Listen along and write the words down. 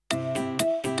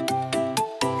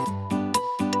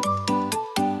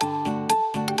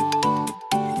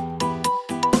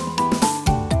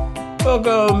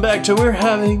Welcome back to We're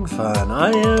Having Fun.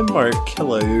 I am Mark.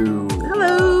 Hello.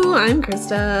 Hello, I'm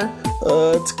Krista.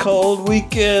 It's cold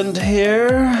weekend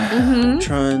here.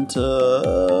 Trying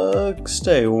to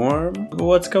stay warm.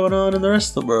 What's going on in the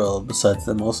rest of the world besides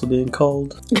them also being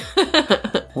cold?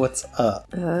 What's up?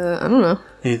 I don't know.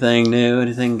 Anything new?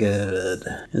 Anything good?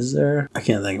 Is there? I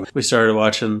can't think of it. We started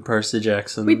watching Percy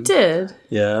Jackson. We did.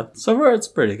 Yeah. So far, it's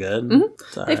pretty good.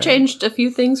 Mm-hmm. They've changed a few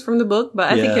things from the book,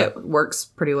 but I think it works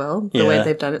pretty well, the way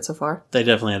they've done it so far. They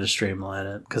definitely had to streamline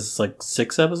it, because it's like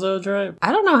 6 episodes, right?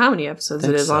 I don't know how many episodes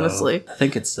it is, honestly. I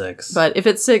think it's 6. But if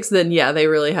it's 6, then yeah, they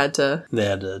really had to... They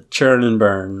had to churn and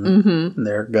burn. And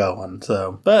they're going,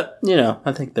 so... But, you know,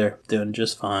 I think they're doing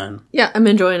just fine. Yeah, I'm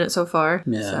enjoying it so far.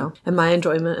 Yeah. So, and my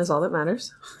enjoyment is all that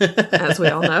matters, as we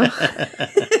all know.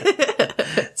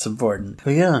 It's important.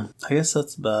 But yeah, I guess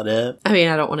that's about it. I mean,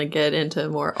 I don't want to get into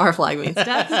more our flag means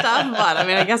death stuff, but I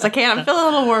mean, I guess I can. I'm feeling a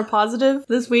little more positive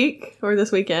this week or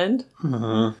this weekend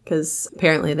because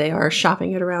apparently they are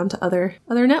shopping it around to other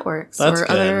networks or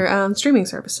other streaming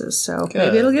services. So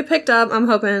maybe it'll get picked up. I'm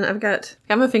hoping. I've got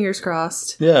my fingers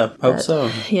crossed. Yeah, hope so.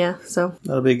 Yeah, so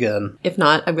that'll be good. If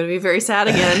not, I'm going to be very sad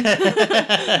again.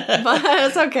 But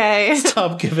it's okay.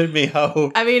 Stop giving me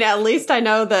hope. I mean, at least I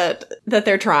know that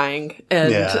they're trying,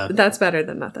 and that's better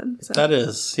than nothing. So. That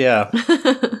is, yeah.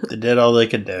 They did all they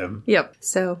could do. Yep.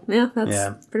 So, yeah,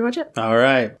 that's pretty much it. All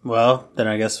right. Well, then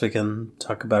I guess we can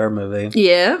talk about our movie.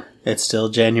 Yeah. It's still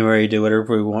January, do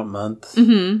whatever we want month.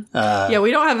 Yeah,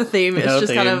 we don't have a theme. It's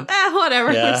just kind of,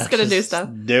 whatever. Yeah, we're just going to do stuff.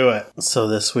 Do it. So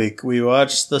this week we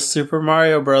watched the Super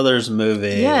Mario Brothers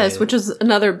movie. Yes, which is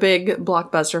another big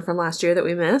blockbuster from last year that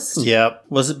we missed. Yep.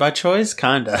 Was it by choice?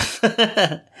 Kind of.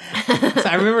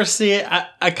 I remember seeing it.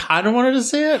 I kind of wanted to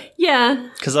see it. Yeah.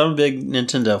 Because I'm a big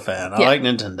Nintendo fan. I like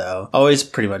Nintendo. Always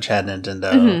pretty much had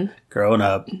Nintendo. Growing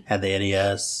up, had the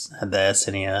NES, had the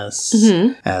SNES,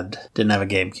 didn't have a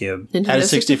GameCube. Nintendo had a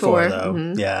 64 though.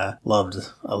 Mm-hmm. Yeah, I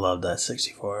loved that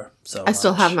 64 so I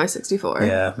still have my 64.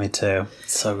 Yeah, me too.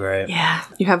 It's so great. Yeah,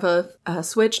 you have a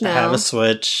Switch now. I have a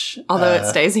Switch. Although it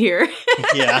stays here.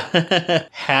 Yeah.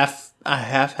 I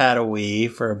have had a Wii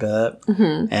for a bit,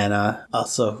 and I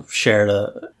also shared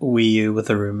a Wii U with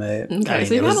a roommate. Okay, I mean,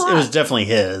 so it was definitely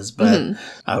his, but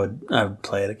I would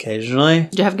play it occasionally.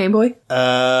 Did you have a Game Boy?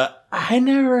 I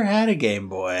never had a Game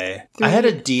Boy. I had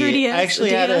a DS. I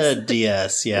actually had a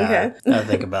DS, yeah. Okay. Now I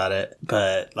think about it.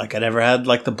 But, like, I never had,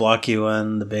 like, the blocky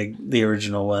one, the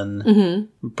original one.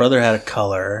 My brother had a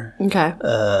color. Okay.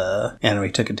 And we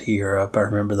took it to Europe. I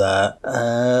remember that.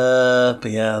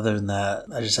 But, yeah, other than that,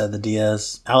 I just had the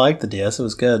DS. I liked the DS. It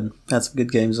was good. Had some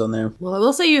good games on there. Well, I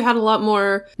will say you had a lot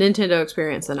more Nintendo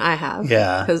experience than I have.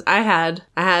 Yeah. Because I had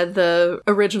the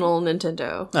original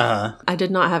Nintendo. I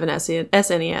did not have an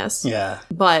SNES. Yeah.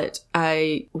 But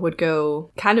I would go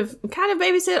kind of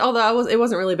babysit, although it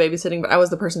wasn't really babysitting, but I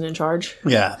was the person in charge.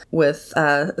 Yeah. With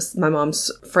my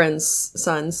mom's friends'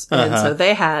 sons. And so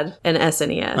they had an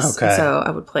SNES. Okay. So I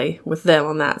would play with them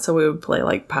on that. So we would play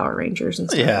like Power Rangers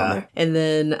and stuff on there. And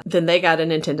then they got a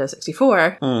Nintendo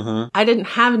 64. I didn't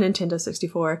have a Nintendo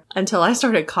 64 until I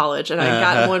started college, and I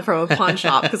got one from a pawn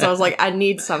shop because I was like, I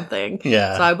need something.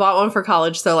 Yeah. So I bought one for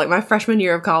college. So like my freshman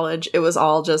year of college, it was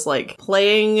all just like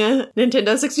playing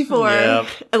Nintendo 64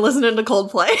 and listening to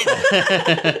Coldplay.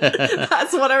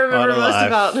 That's what I remember most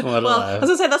about. I was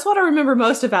gonna say that's what I remember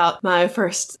most about my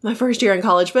first year in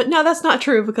college, but no, that's not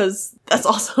true because that's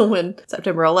also when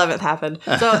September 11th happened.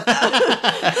 So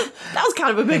that was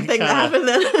kind of a big thing that happened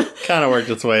then. Kind of worked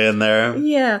its way in there.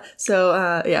 Yeah. So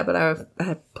but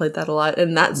I played that a lot,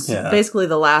 and that's basically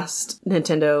the last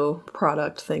Nintendo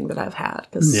product thing that I've had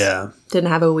because didn't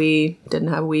have a Wii, didn't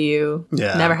have a Wii U,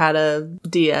 never had a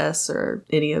DS or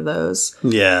any of those.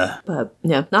 Yeah. But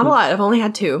yeah, not a lot. I've only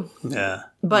had 2. Yeah.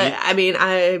 But I mean,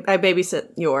 I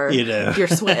babysit your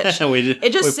Switch.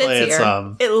 It just sits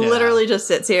here. It literally just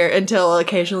sits here until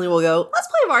occasionally we'll go, let's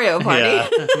play Mario Party. Yeah.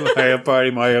 Mario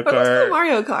Party, Mario Kart. Or let's play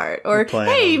Mario Kart. Or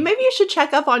hey, maybe you should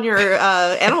check up on your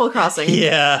Animal Crossing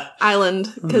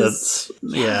island because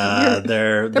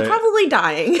they're probably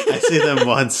dying. I see them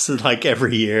once like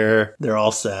every year. They're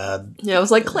all sad. Yeah, it was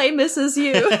like Clay misses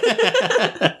you.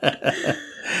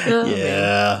 Oh,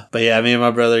 man. But yeah, me and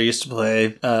my brother used to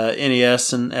play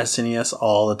NES and SNES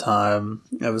all the time.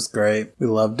 It was great. We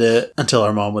loved it until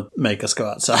our mom would make us go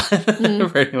outside,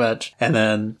 pretty much. And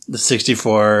then the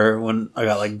 64, when I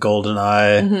got like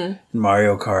GoldenEye and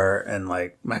Mario Kart, and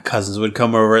like my cousins would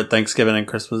come over at Thanksgiving and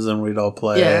Christmas and we'd all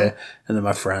play. Yeah. And then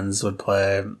my friends would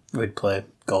play. We'd play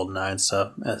GoldenEye and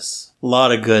stuff. It's a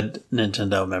lot of good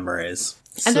Nintendo memories.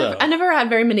 I never had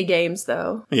very many games,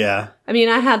 though. Yeah. I mean,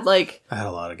 I had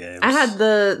a lot of games. I had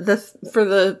for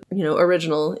the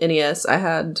original NES, I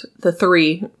had the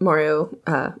 3 Mario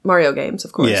games,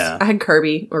 of course. Yeah. I had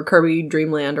Kirby or Kirby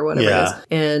Dream Land or whatever it is,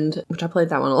 and which I played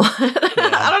that one a lot.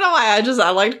 Yeah. I don't know why.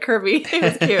 I liked Kirby. It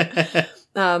was cute.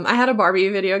 I had a Barbie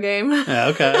video game.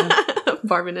 Okay.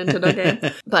 Barbie Nintendo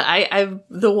game. But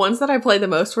the ones that I played the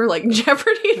most were like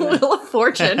Jeopardy and Wheel of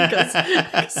Fortune because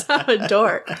I'm a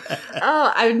dork.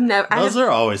 Oh, those are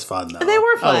always fun though. They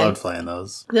were fun. I loved playing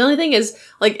those. The only thing is,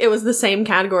 it was the same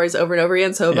categories over and over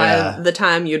again. So by the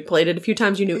time you'd played it a few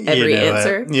times, you knew every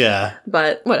answer. Yeah.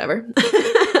 But whatever.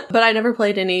 But I never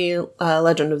played any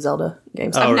Legend of Zelda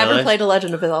games. Oh, I've really? never played a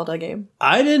Legend of Zelda game.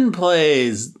 I didn't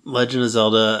play Legend of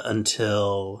Zelda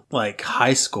until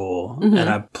high school, and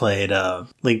I played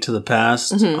Link to the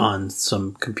Past on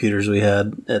some computers we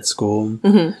had at school,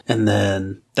 and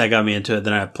then that got me into it.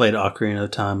 Then I played Ocarina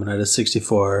of Time when I had a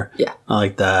 64. Yeah. I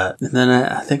like that. And then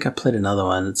I think I played another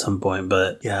one at some point,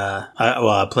 but yeah.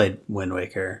 I played Wind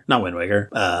Waker. Not Wind Waker.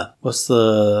 What's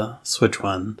the Switch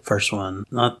one? First one.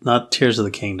 Not Tears of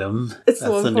the Kingdom. It's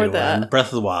the one before that. Breath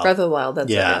of the Wild. Breath of the Wild,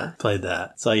 that's it. Yeah, played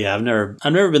that. So yeah, I've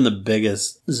never been the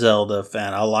biggest Zelda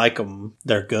fan. I like them.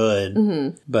 They're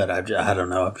good. But I don't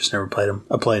know. I've just never played them.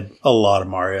 I played a lot of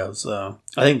Mario, so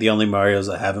I think the only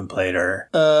Marios I haven't played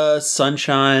are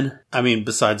Sunshine. I mean,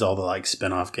 besides all the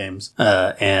spin-off games,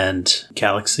 and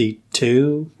Galaxy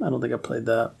 2. I don't think I played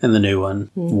that. And the new one,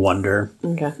 Wonder.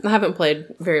 Okay, I haven't played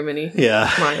very many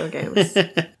Mario games.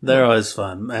 They're always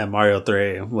fun. Man, Mario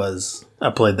 3 I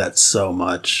played that so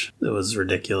much. It was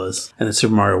ridiculous. And the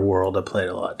Super Mario World, I played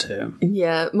a lot too.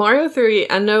 Yeah, Mario 3,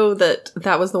 I know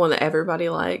that was the one that everybody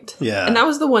liked. Yeah. And that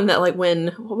was the one that what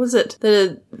was it?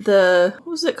 What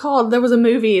was it called? There was a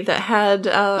movie that had...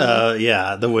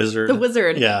 The Wizard. The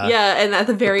Wizard. Yeah. Yeah, and at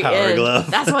the very end,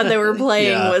 that's what they were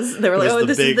playing they were like,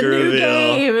 this is the new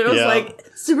game. And it was like...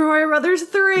 Super Mario Brothers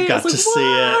 3. Got to see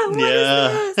it.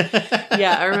 Yeah.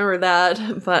 Yeah, I remember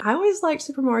that. But I always liked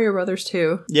Super Mario Brothers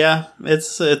 2. Yeah,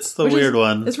 it's the weird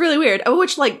one. It's really weird.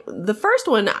 Which, the first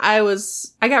one, I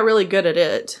got really good at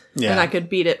it. Yeah. And I could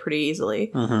beat it pretty easily.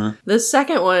 Mm-hmm. The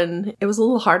second one, it was a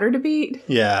little harder to beat.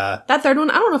 Yeah. That third one,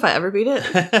 I don't know if I ever beat it.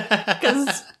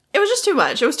 Because... it was just too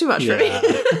much. It was too much for me.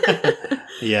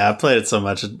 Yeah, I played it so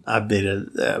much. I beat it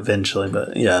eventually,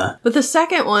 but yeah. But the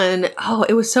second one,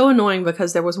 it was so annoying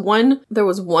because there was one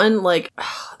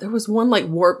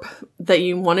warp that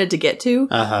you wanted to get to,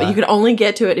 but you could only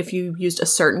get to it if you used a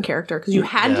certain character because you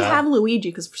had to have Luigi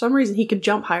because for some reason he could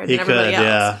jump higher than everybody else.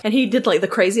 Yeah. And he did the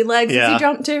crazy legs as he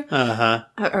jumped to.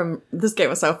 This game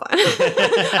was so fun.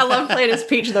 I love playing as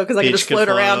Peach though because I could just float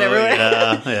around everywhere.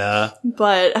 Yeah.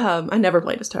 But I never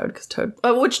played as Toad because Toad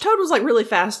was really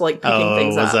fast, picking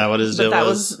things up. Was that what his deal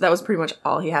was? That was pretty much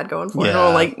all he had going for him.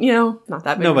 Not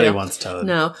that big. Nobody wants Toad.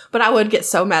 No, but I would get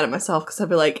so mad at myself because I'd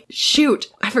be like,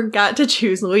 shoot, I forgot to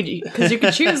choose Luigi because you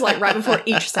could choose right before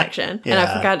each section, and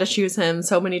I forgot to choose him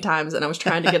so many times, and I was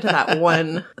trying to get to that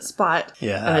one spot,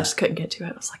 and I just couldn't get to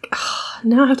it. I was like,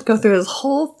 now I have to go through this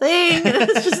whole thing, and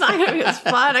it's just not gonna be as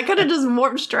fun. I could have just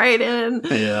warped straight in.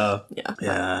 Yeah.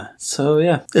 So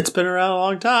it's been around a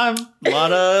long time.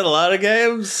 A lot of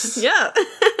games. Yeah.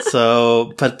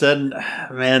 So, but then,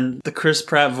 man, the Chris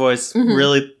Pratt voice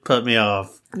really put me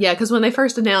off. Yeah, because when they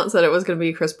first announced that it was going to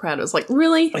be Chris Pratt, it was like,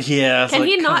 really? Yeah. Can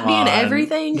he not be in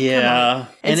everything? Yeah.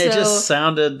 And it just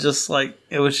sounded just like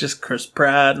it was just Chris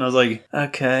Pratt. And I was like,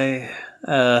 okay.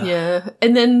 Yeah.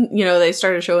 And then, they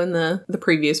started showing the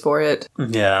previews for it.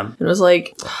 Yeah. And it was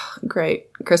like,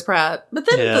 great, Chris Pratt. But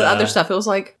then the other stuff, it was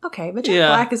like, okay, but Jack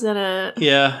Black is in it.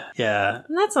 Yeah.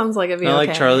 And that sounds like it'd be okay. I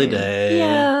like Charlie Day.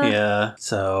 Yeah.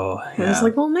 So, And I was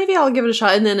like, well, maybe I'll give it a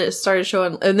shot. And then it started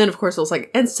showing, and then of course it was like,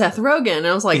 and Seth Rogen. And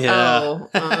I was like,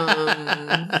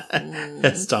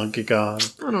 it's Donkey Kong.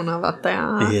 I don't know about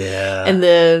that. Yeah. And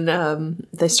then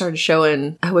they started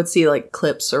showing, I would see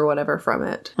clips or whatever from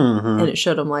it. Mm-hmm. And it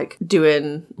showed them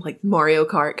doing Mario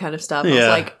Kart kind of stuff. I was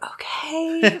like,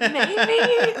 okay, maybe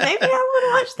I want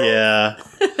to watch that.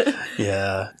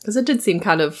 Yeah. Because it did seem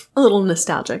kind of a little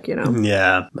nostalgic,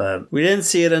 Yeah, but we didn't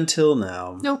see it until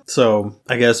now. Nope. So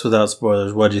I guess without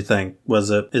spoilers, what do you think?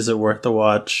 Is it worth the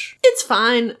watch? It's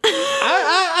fine.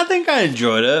 I I think I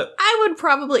enjoyed it. I would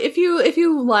probably, if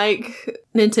you like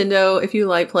Nintendo, if you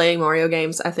like playing Mario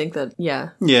games, I think that,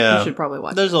 you should probably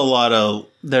watch There's it. a lot of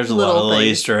little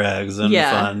Easter eggs and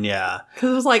fun, Because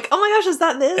it was like, oh my gosh, is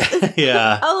that this?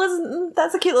 Yeah. Oh,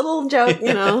 that's a cute little joke,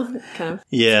 kind of.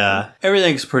 Yeah.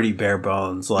 Everything's pretty bare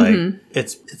bones. Like,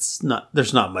 it's not,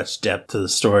 there's not much depth to the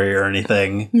story or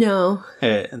anything. No.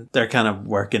 They're kind of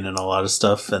working in a lot of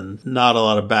stuff and not a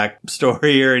lot of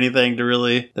backstory or anything to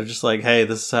really, they're just like, hey,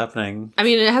 this is happening. I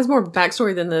mean, it has more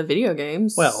backstory than the video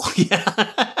games. Well, yeah.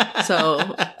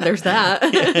 So there's that.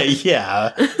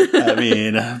 Yeah. I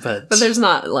mean, but there's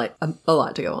not like a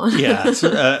lot to go on. Yeah.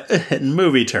 In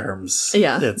movie terms,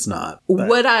 it's not. But.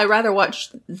 Would I rather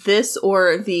watch this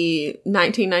or the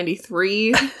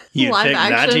 1993 live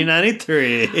action?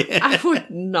 1993. I would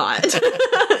not.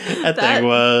 That thing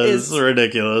was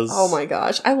ridiculous. Oh my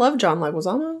gosh. I love John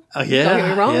Leguizamo. Oh, yeah. Don't get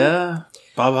me wrong. Yeah.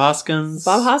 Bob Hoskins,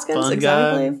 exactly.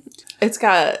 Guy. It's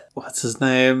got... What's his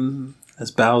name? It's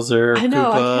Bowser. I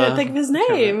know, Koopa, I can't think of his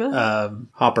name.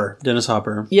 Hopper. Dennis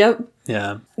Hopper. Yep.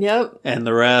 Yeah. Yep. And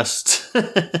the rest.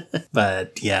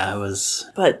 But yeah, it was...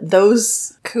 But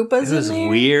those Koopas it was in there?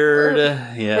 weird.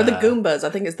 Or the Goombas. I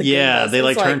think it's the Goombas. Yeah, they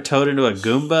like turn Toad into a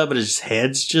Goomba, but his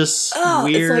head's just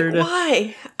weird. It's like,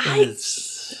 why?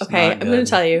 Okay, I'm going to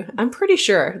tell you. I'm pretty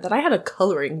sure that I had a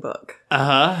coloring book.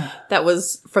 That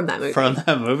was from that movie. From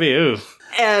that movie? Ooh.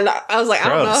 And I was like, I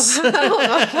don't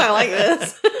know if I like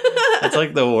this. That's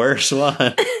like the worst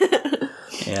one.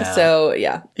 Yeah. So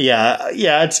yeah. Yeah,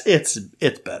 it's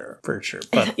better for sure.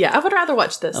 But yeah, I would rather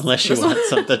watch this. Unless you want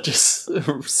something just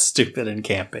stupid and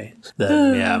campy.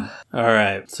 Then yeah. All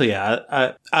right. So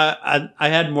yeah, I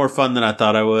had more fun than I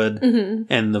thought I would.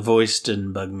 And the voice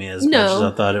didn't bug me as much as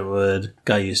I thought it would.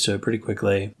 Got used to it pretty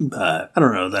quickly. But I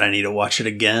don't know that I need to watch it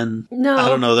again. No. I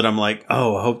don't know that I'm like,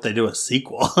 oh, I hope they do a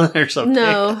sequel or something.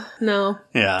 No.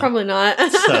 Yeah. Probably not.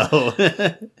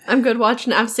 So I'm good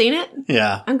watching it. I've seen it.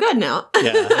 Yeah. I'm good now.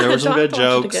 Yeah. There were some good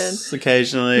jokes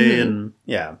occasionally. And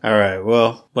yeah. All right.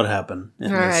 Well, what happened? All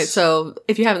right. So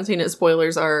if you haven't seen it,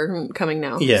 spoilers are coming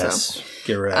now. Yes. So.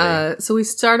 Get ready. So we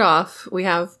start off, we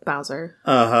have Bowser.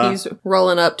 He's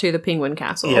rolling up to the Penguin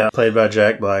Castle. Yeah. Played by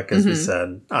Jack Black, as we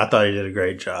said. I thought he did a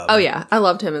great job. Oh, yeah. I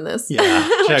loved him in this. Yeah.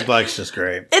 Jack Black's just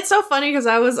great. It's so funny because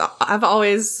I've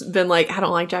always been like, I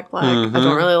don't like Jack Black. I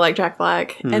don't really like Jack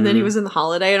Black. And then he was in The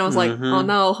Holiday and I was like, oh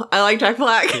no, I like Jack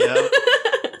Black. Yep.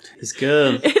 He's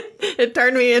good. It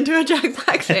turned me into a Jack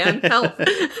Black fan. Help.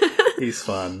 He's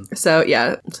fun. So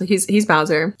yeah, so he's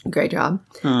Bowser. Great job.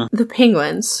 The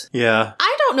penguins. Yeah.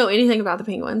 I don't know anything about the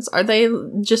penguins. Are they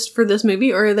just for this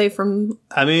movie or are they from...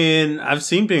 I mean, I've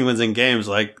seen penguins in games.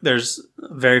 Like, there's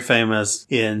very famous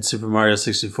in Super Mario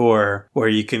 64 where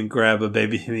you can grab a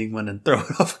baby penguin and throw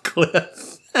it off a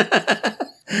cliff.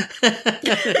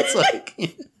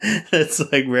 it's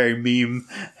like very meme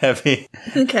heavy.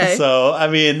 Okay. So I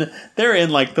mean, they're in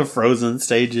like the frozen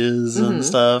stages and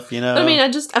stuff, you know. But, I mean,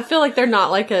 I feel like they're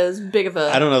not like as big of a...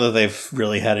 I don't know that they've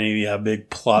really had any big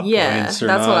plot points or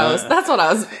that's not. That's what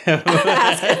I was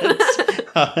asking.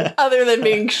 Other than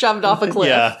being shoved off a cliff.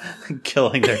 Yeah,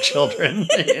 killing their children,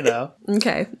 you know.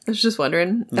 Okay, I was just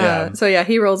wondering. Yeah. So yeah,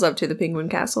 he rolls up to the penguin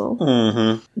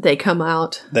castle. They come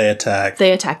out. They attack.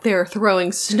 They are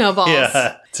throwing snowballs.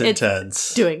 Yeah, it's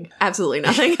intense. Doing absolutely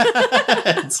nothing.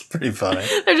 It's pretty funny.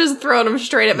 They're just throwing him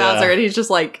straight at Bowser, and he's just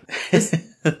like, this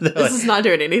is not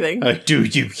doing anything. Do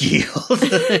you yield?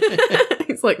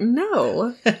 He's like,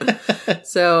 no.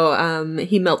 So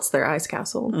he melts their ice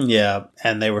castle. Yeah,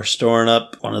 and they were storing up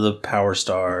one of the power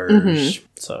stars.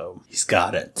 So he's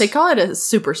got it. They call it a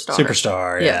superstar.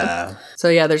 Superstar, yeah. So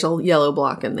yeah, there's a yellow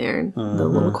block in there. The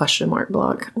little question mark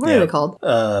block. What are they called?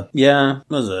 Yeah,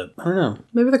 what is it? I don't know.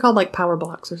 Maybe they're called like power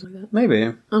blocks or something like that.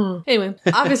 Maybe. Anyway,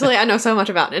 obviously I know so much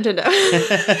about Nintendo.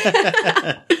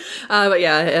 But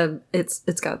yeah,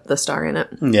 it's got the star in it.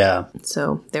 Yeah.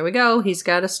 So there we go. He's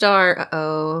got a star.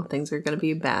 Uh-oh, things are going to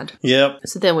be bad. Yep.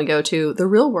 So then we go to the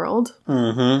real world.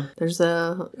 There's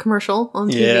a commercial on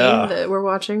TV that we're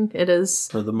watching. It is...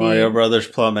 For the Mario Brothers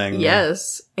plumbing.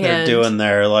 Yes. They're doing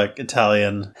their, like,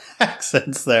 Italian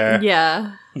accents there.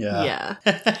 Yeah. Yeah.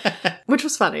 Which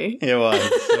was funny. It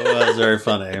was very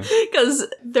funny. Because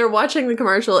they're watching the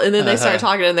commercial and then they start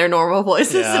talking in their normal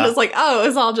voices and it's like, oh,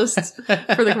 it's all just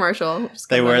for the commercial.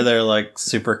 They wear their like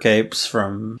super capes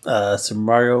from Super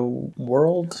Mario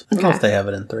World. I don't know if they have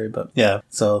it in 3, but yeah.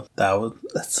 So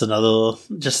that's another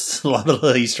just a lot of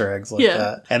little Easter eggs like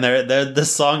that. And the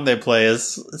song they play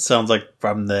sounds like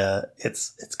from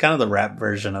it's kind of the rap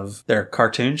version of their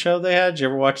cartoon show they had. Did you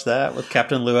ever watch that with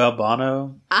Captain Lou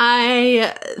Albano?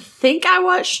 I think I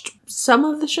watched some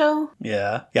of the show.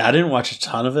 Yeah. Yeah, I didn't watch a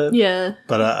ton of it. Yeah.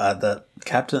 But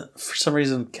for some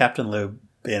reason, Captain Lou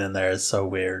being in there is so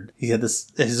weird.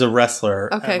 He's a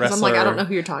wrestler. Okay, because I'm like, I don't know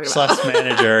who you're talking about. /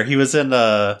 manager. He was in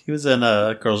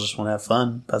Girls Just Want to Have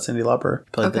Fun by Cindy Lauper.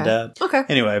 Played the dad. Okay.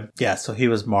 Anyway, yeah, so he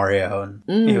was Mario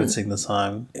and he would sing the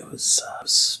song. It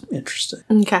was interesting.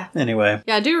 Okay. Anyway.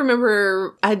 Yeah, I do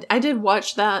remember I did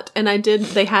watch that, and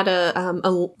they had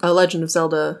a Legend of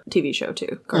Zelda TV show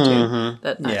too, cartoon.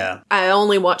 I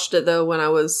only watched it though when I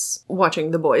was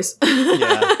watching The Boys.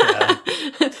 Yeah.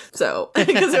 So,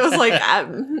 because it was like,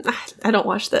 I don't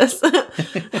watch this.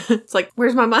 It's like,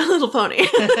 where's my Little Pony?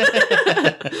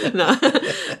 No,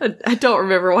 I don't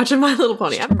remember watching My Little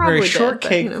Pony. I probably did.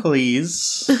 Shortcake,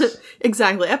 please.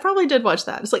 Exactly. I probably did watch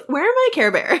that. It's like, where are my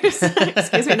Care Bears?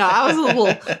 Excuse me. No, I was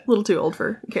a little too old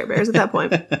for Care Bears at that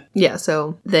point. Yeah,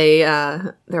 so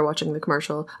they're watching the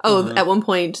commercial. Oh, at one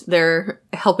point, they're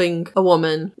helping a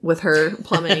woman with her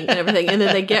plumbing and everything, and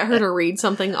then they get her to read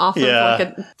something off of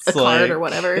like a card or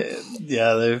whatever.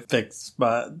 Yeah, they fix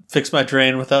my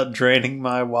drain without draining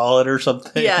my wallet or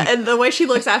something. Yeah, and the way she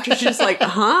looks after, she's just like,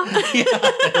 huh? Yeah,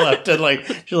 I left it like,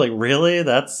 she's like, really?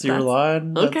 That's your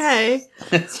line? Okay.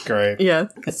 That's great. Yeah.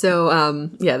 So,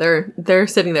 they're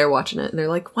sitting there watching it, and they're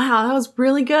like, wow, that was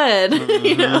really good.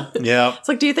 You know? Yeah. It's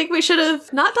like, do you think we should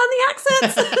have not done the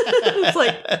accents? It's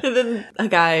like, and then a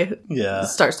guy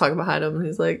starts talking behind him, and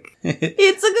he's like,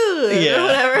 it's a good, or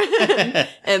whatever.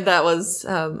 And that was,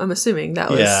 I'm assuming that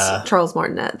was Charles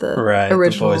Martinet, the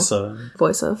original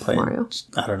voice of Mario.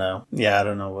 I don't know. Yeah, I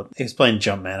don't know what he was playing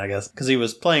Jumpman, I guess, because he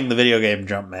was playing the video game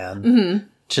Jumpman,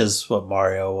 which is what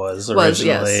Mario was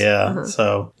originally. Yes. Yeah,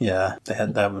 so yeah, they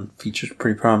had that one featured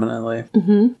pretty prominently.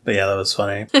 But yeah, that was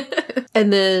funny.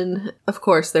 And then, of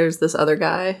course, there's this other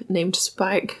guy named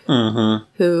Spike,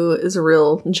 who is a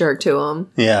real jerk to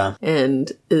him. Yeah,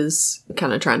 and is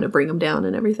kind of trying to bring him down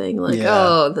and everything. Like,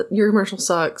 your commercial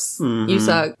sucks. You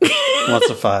suck. Wants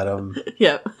to fight him.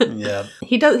 Yep. Yeah.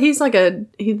 He has like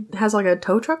a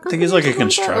tow truck. I think he's like a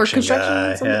construction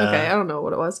guy. Yeah. Okay, I don't know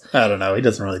what it was. I don't know. He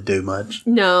doesn't really do much.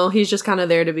 No, he's just kind of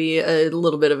there to be a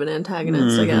little bit of an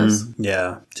antagonist, I guess.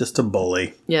 Yeah, just a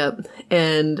bully. Yep.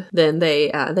 And then they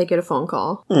get a phone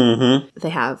call. They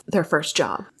have their first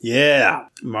job. Yeah.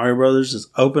 Mario Brothers is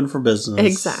open for business.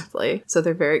 Exactly. So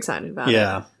they're very excited about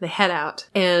it. They head out,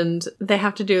 and they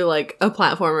have to do like a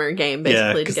platformer game, basically.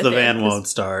 Yeah, because the van won't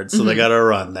start, so they gotta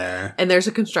run there. And there's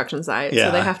a construction site,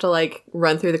 so they have to like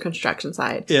run through the construction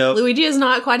site. Yep. Luigi is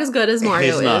not quite as good as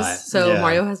Mario is, so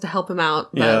Mario has to help him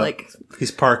out by like...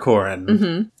 He's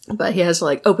parkouring. But he has to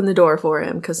like open the door for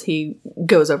him because he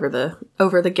goes over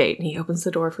the gate, and he opens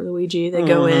the door for Luigi. They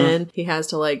go in. He has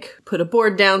to like put a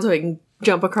board down so he can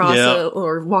jump across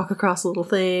or walk across a little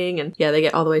thing, and they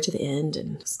get all the way to the end,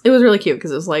 and it was really cute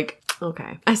because it was like,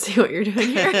 okay, I see what you're doing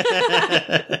here.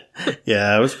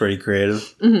 Yeah, it was pretty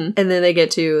creative. And then they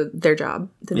get to their job.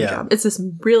 It's this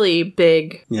really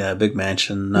big... Yeah, big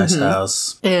mansion, nice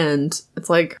house. And it's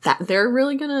like, that they're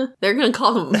gonna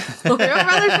call them Mario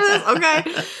Brothers for this?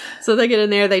 Okay. So they get in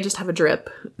there, they just have a drip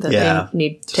that they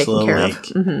need taken care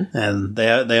of. And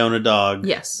they own a dog.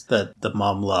 Yes. That the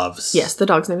mom loves. Yes, the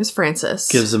dog's name is Francis.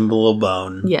 Gives him a little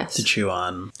bone to chew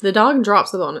on. The dog drops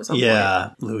the bone at some point.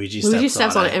 Yeah, Luigi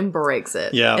steps on it and breaks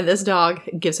it. Yeah. And this dog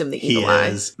gives him the eagle eye.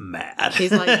 He is mad.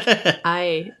 He's like,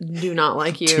 I do not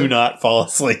like you. Do not fall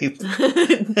asleep.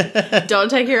 Don't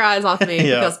take your eyes off me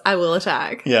because I will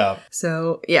attack. Yeah.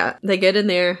 So, they get in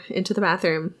there into the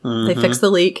bathroom. They fix the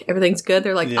leak. Everything's good.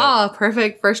 They're like,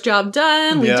 perfect. First job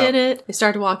done. We did it. They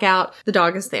start to walk out. The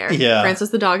dog is there. Yeah. Francis,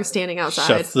 the dog, is standing outside.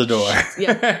 Shuts the door.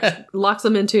 Locks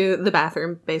them into the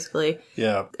bathroom, basically.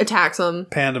 Yeah. Attacks them.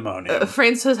 Pandemonium.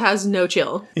 Francis has no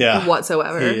chill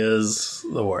whatsoever. He is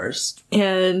the worst.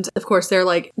 And, of course, they're,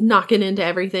 like, knocking into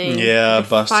everything. Yeah,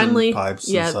 busting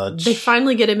pipes and such. They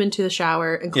finally get him into the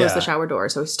shower and close the shower door,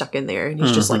 so he's stuck in there, and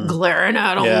he's just, like, glaring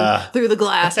at him through the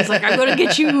glass. He's like, I'm gonna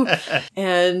get you!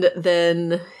 And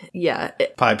then,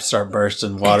 pipes start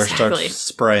bursting, water starts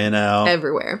spraying out.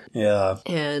 Everywhere. Yeah.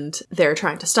 And they're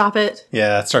trying to stop it.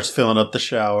 Yeah, it starts filling up the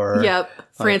shower. Yep.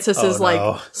 Francis is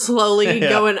slowly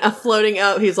floating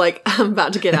up. He's like, I'm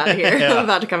about to get out of here. I'm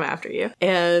about to come after you.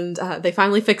 And they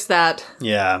finally fix that.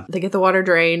 Yeah. They get the water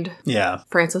drained. Yeah.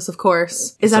 Francis, of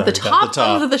course, is at the top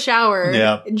of the shower.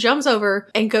 Yeah. Jumps over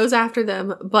and goes after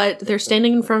them, but they're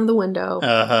standing in front of the window.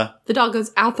 The dog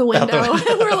goes out the window.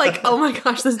 And we're like, oh my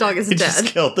gosh, this dog is dead. Just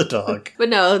killed the dog. But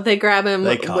no, they grab him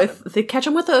they catch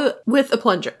him with a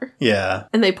plunger. Yeah.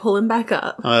 And they pull him back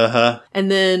up.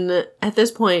 And then at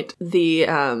this point, the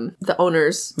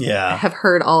owners have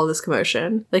heard all of this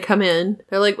commotion. They come in.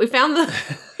 They're like, we found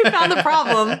the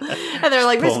problem. And they're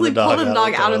like, basically pulling the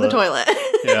dog out of the toilet.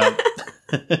 Yeah.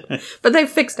 But they've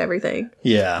fixed everything.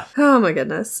 Yeah. Oh my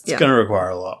goodness. It's going to require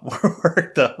a lot more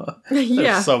work though.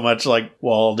 There's so much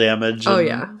wall damage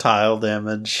and tile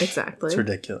damage. Exactly. It's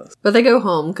ridiculous. But they go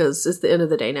home because it's the end of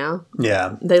the day now.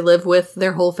 Yeah. They live with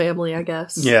their whole family, I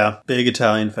guess. Yeah. Big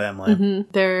Italian family.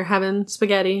 Mm-hmm. They're having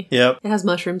spaghetti. Yep. It has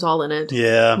mushrooms all in it.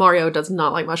 Yeah. Mario does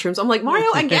not like mushrooms. I'm like, Mario,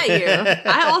 I get you.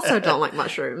 I also don't like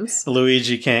mushrooms.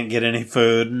 Luigi can't get any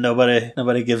food.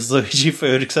 Nobody gives Luigi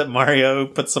food except Mario,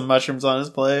 who puts some mushrooms on his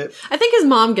plate. I think his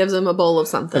mom gives him a bowl of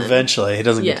something. Eventually. He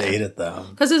doesn't get to eat it, though.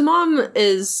 Because their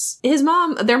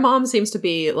mom seems to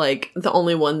be, the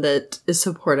only one that is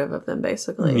supportive of them,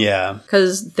 basically. Yeah.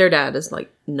 Because their dad is,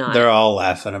 not. They're all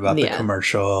laughing about the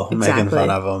commercial, making fun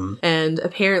of them. And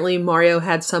apparently Mario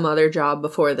had some other job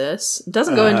before this.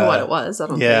 Doesn't go into what it was, I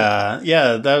don't think. Yeah,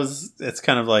 it's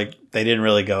kind of like they didn't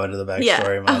really go into the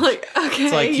backstory much. I'm like, okay.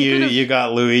 It's like you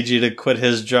got Luigi to quit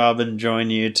his job and join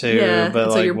you too,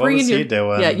 but so what was he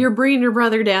doing? Yeah, you're bringing your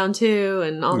brother down too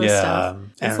and all this stuff.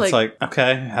 And it's like,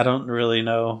 okay, I don't really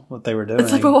know what they were doing.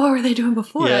 It's like, but what were they doing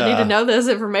before? I need to know this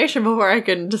information before I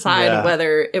can decide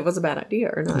whether it was a bad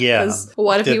idea or not. Yeah.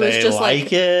 What if he was just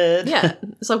it? Yeah.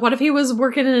 It's like, what if he was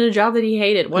working in a job that he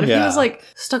hated? What if he was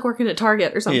stuck working at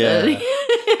Target or something?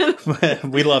 Yeah.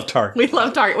 We love Target. We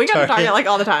love Target. We go to Target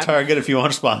all the time. Target, if you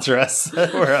want to sponsor us,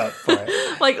 we're up for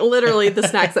it. Literally the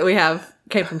snacks that we have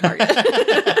came from Target.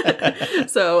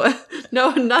 So,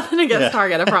 no, nothing against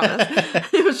Target, I promise.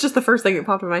 It was just the first thing that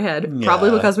popped in my head. Yeah.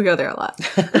 Probably because we go there a lot.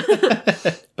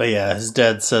 But yeah, his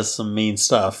dad says some mean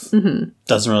stuff. Mm-hmm.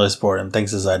 Doesn't really support him.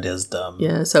 Thinks his idea is dumb.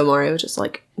 Yeah, so Mario just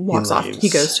walks off. He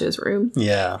goes to his room.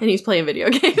 Yeah. And he's playing video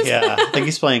games. Yeah, I think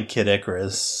he's playing Kid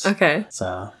Icarus. Okay.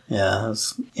 So, yeah, that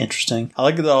was interesting. I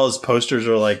like that all his posters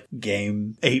are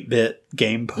 8-bit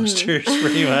game posters,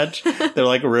 pretty much.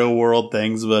 They're real world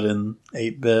things, but in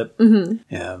 8-bit. Mm-hmm.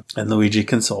 Yeah. And Luigi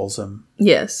consoles him.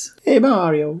 Yes. Hey,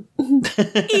 Mario.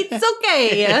 It's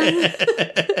okay.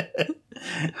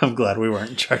 I'm glad we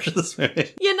weren't in charge of this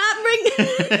movie. You're not bringing...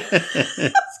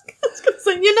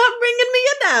 You're not bringing me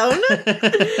down.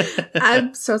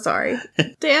 I'm so sorry.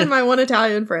 Dan, my one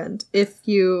Italian friend, if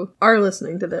you are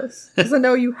listening to this, because I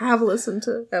know you have listened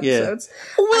to episodes.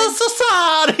 Yeah. We're so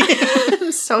sorry.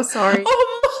 I'm so sorry.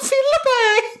 Oh,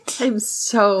 I'm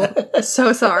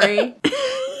so sorry.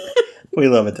 We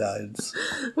love Italians.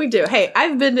 We do. Hey,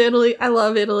 I've been to Italy. I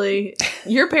love Italy.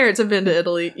 Your parents have been to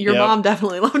Italy. Your mom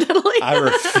definitely loved Italy. I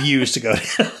refuse to go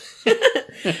to Italy.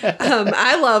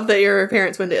 I love that your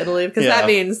parents went to Italy because that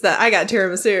means that I got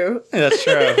tiramisu. That's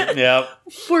true. Yep.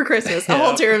 For Christmas, a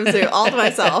whole tiramisu all to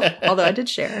myself. Although I did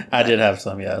share. I did have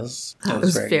some. Yes, it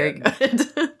was very good.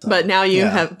 But now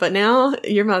now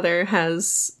your mother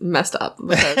has messed up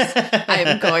because I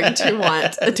am going to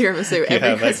want a tiramisu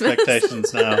every Christmas.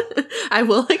 Expectations now. I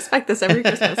will expect this every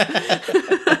Christmas.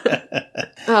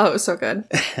 Oh, it was so good.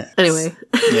 Anyway.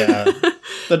 Yeah.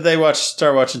 But they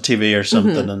start watching TV or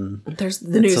something, and there's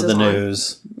the news. So the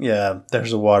news,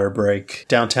 there's a water break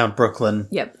downtown Brooklyn.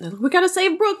 Yep, we gotta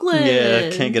save Brooklyn. Yeah,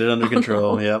 can't get it under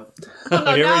control. Yep. Oh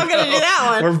no, now I'm gonna do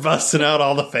that one. We're busting out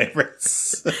all the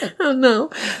favorites. Oh no.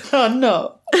 Oh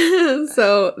no.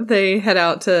 So they head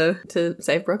out to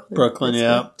save Brooklyn. Brooklyn,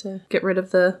 to get rid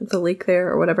of the leak there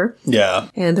or whatever. Yeah.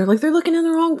 And they're looking in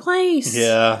the wrong place.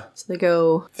 Yeah. So they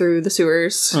go through the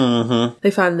sewers. Mm-hmm.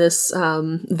 They find this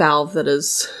valve that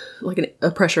is a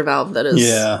pressure valve that is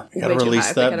you gotta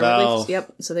release that valve.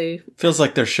 Yep. So they feels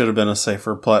like there should have been a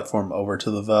safer platform over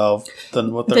to the valve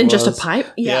than what there was. Than just a pipe.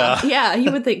 Yeah,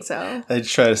 you would think so. They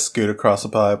try to scoot across a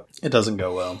pipe. It doesn't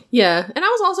go well. Yeah, and I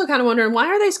was also kind of wondering, why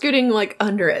are they scooting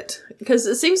under it? Because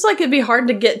it seems like it'd be hard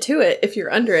to get to it if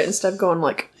you're under it instead of going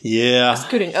Yeah.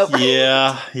 Scooting over.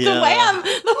 Yeah. The way I'm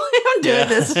doing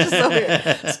this is just so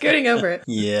weird. Scooting over it.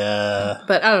 Yeah.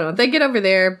 But I don't know. They get over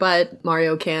there, but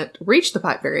Mario can't reach the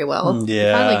pipe very well. Yeah.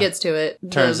 He finally gets to it.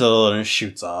 Turns a little and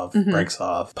shoots off. Breaks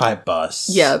off. Pipe busts.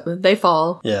 Yeah. They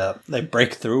fall. Yeah. They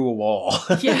break through a wall.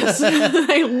 Yes.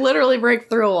 They literally break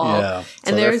through a wall. Yeah.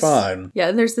 And they're fine. Yeah.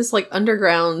 And there's this like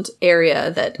underground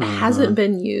area that hasn't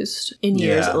been used in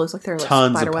years. Yeah. It looks like there are like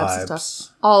Tons spider of webs pipes. and stuff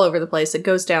all over the place. It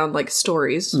goes down like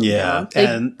stories. Yeah.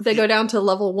 And they go down to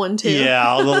level 1, 2. Yeah,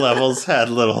 all the levels had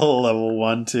little level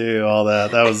 1, 2, all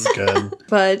that. That was good.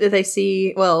 But they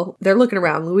see, well, they're looking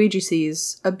around. Luigi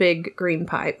sees a big green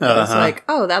pipe. It's like,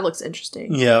 oh, that looks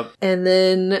interesting. Yep. And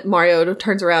then Mario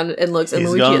turns around and looks, and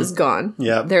Luigi is gone.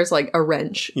 Yep. There's like a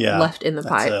wrench left in the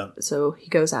pipe. So he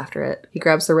goes after it. He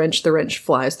grabs the wrench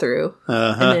flies through.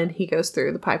 And then he goes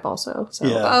through the pipe also.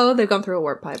 So, they've gone through a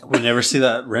warp pipe. We never see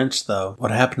that wrench, though.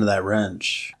 What happened to that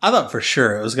wrench? I thought for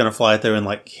sure it was going to fly through and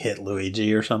like hit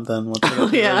Luigi or something. Once it on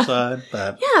the other side,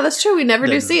 but yeah, that's true. We never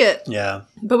do see it. Yeah.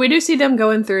 But we do see them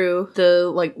going through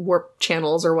the like warp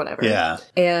channels or whatever. Yeah.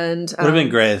 And would have been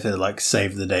great if it like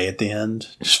saved the day at the end.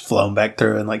 Just flown back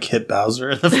through and like hit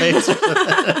Bowser in the face.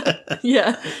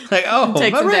 Yeah. Like, oh,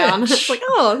 takes him down. It's It's like,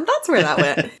 oh, that's where that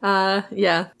went.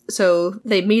 Yeah. So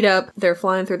they meet up. They're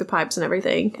flying through the pipes and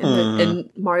everything. And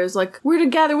Mario's like, we're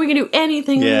together. We can do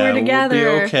anything when we're together.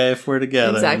 We'll be okay if we're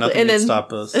together. Exactly. Nothing and can then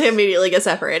stop us. They immediately get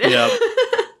separated. Yep.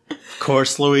 Of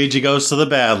course, Luigi goes to the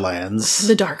Badlands.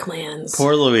 The Darklands.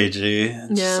 Poor Luigi.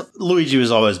 Yeah. Luigi was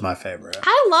always my favorite.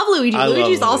 I love Luigi.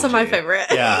 Luigi's also my favorite.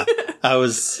 Yeah. I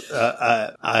was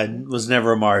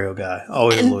never a Mario guy.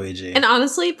 Always Luigi. And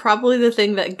honestly, probably the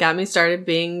thing that got me started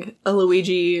being a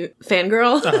Luigi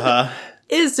fangirl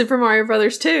is Super Mario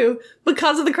Brothers 2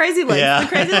 because of the crazy legs. Yeah. The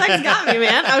crazy legs got me,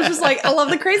 man. I was just like, I love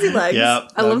the crazy legs.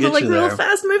 Yep, I love the like real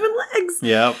fast moving legs.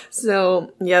 Yep.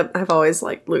 So, yep, I've always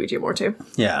liked Luigi more too.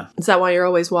 Yeah. Is that why you're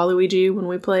always Waluigi when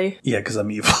we play? Yeah, because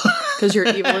I'm evil. Because you're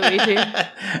evil Luigi?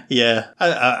 Yeah.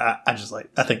 I just like,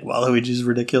 I think Waluigi's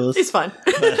ridiculous. He's fun.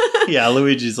 But, yeah,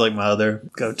 Luigi's like my other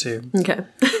go-to. Okay.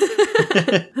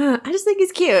 I just think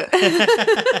he's cute.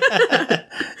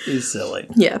 He's silly.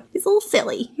 Yeah. He's a little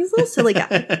silly. He's a little silly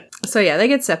guy. So yeah, they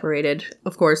get separated.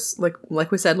 Of course,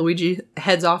 like we said, Luigi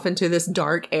heads off into this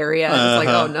dark area. It's like,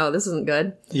 oh no, this isn't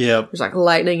good. Yep. There's like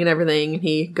lightning and everything. And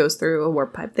he goes through a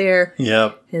warp pipe there.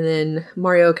 Yep. And then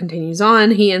Mario continues on.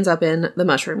 He ends up in the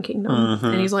Mushroom Kingdom.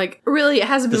 And he's like, really? It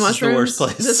hasn't been mushrooms? This is the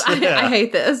worst place. I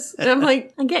hate this. And I'm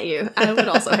like, I get you. I would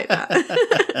also hate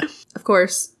that. Of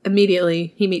course,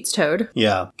 immediately he meets Toad.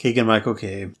 Yeah. Keegan-Michael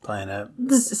Key playing it.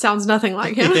 This sounds nothing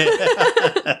like him.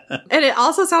 And it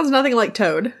also sounds nothing like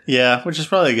Toad. Yeah, which is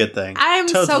probably a good thing. I'm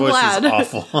Toad's so voice glad. Is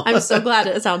awful. I'm so glad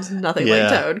it sounds nothing like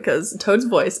Toad, because Toad's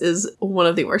voice is one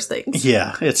of the worst things.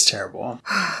 Yeah, it's terrible.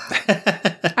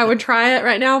 I would try it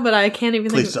right now, but I can't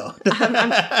even Please think of, don't.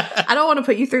 I don't want to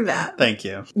put you through that. Thank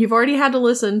you. You've already had to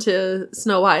listen to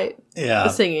Snow White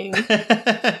singing.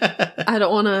 I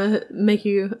don't want to make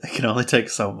you... It can only take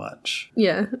so much.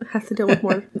 Yeah, have to deal with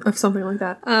more of something like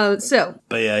that.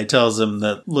 But yeah, he tells him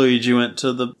that Luigi went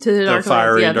to the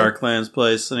fiery Darklands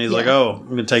place, and he's like, oh, I'm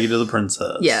going to take you to the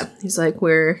princess. Yeah, he's like,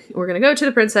 we're going to go to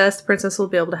the princess. The princess will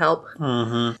be able to help.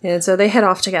 Mm-hmm. And so they head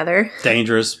off together.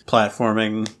 Dangerous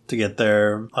platforming to get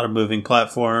there. A lot of moving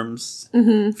platforms.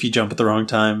 Mm-hmm. If you jump at the wrong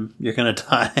time, you're going to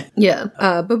die. Yeah,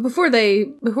 but before they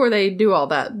do all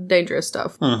that dangerous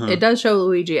stuff, it does show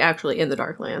Luigi actually in the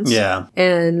Darklands. Yeah.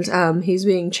 And he's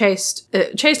being chased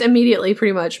immediately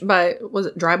pretty much by, was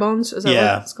it Dry Bones? Is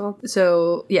that what it's called?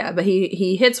 So, yeah, but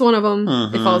he hits one of them,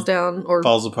 it falls down. Or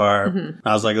falls apart.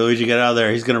 I was like, Luigi, get out of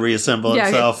there. He's going to reassemble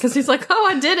himself. Because he's like, oh,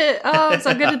 I did it. Oh, I'm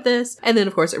so good at this. And then,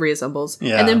 of course, it reassembles.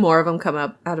 Yeah. And then more of them come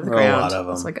up out of the ground. A lot of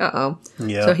them. It's like, uh-oh.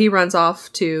 Yeah. So he runs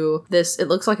off to this, it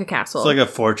looks like a castle. It's like a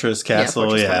fortress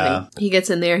castle, yeah. He gets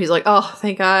in there. He's like, oh,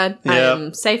 thank God. I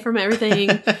am safe from everything.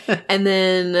 And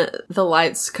then the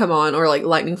lights come on, or like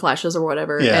lightning flashes or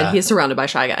whatever. Yeah. And he's surrounded by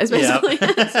Shy Guys, basically.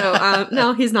 So,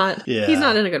 no, he's not. Yeah. He's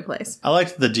not in a good place. I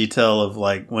liked the detail of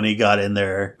like when he got in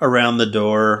there around the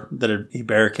door that he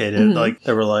barricaded. Like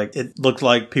they were like, it looked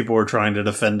like people were trying to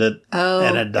defend it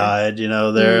and had died,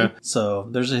 there. So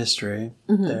there's a history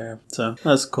there. So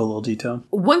that's a cool little detail.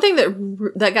 One thing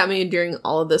that got me during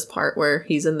all of this part where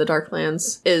he's in the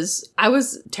Darklands is I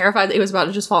was terrified that he was about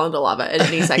to just fall into lava at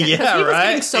any second. Yeah, he was right?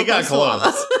 getting so close to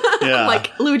lava. Yeah.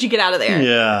 Like, Luigi, get out of there.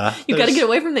 Yeah. You got to get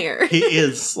away from there. He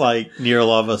is like near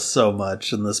lava so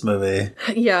much in this movie.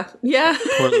 Yeah. Yeah.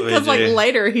 Because like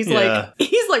later he's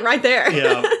like right there.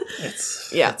 Yeah.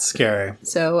 It's scary.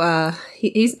 So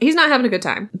he's not having a good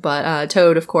time. But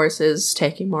Toad, of course, is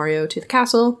taking Mario to the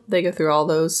castle. They go through all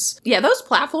those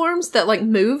platforms that like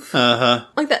move.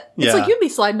 Like that. It's like you'd be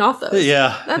sliding off those.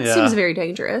 Yeah. That seems very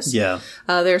dangerous. Yeah.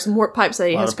 There's some warp pipes that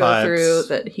he has to go through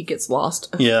that he gets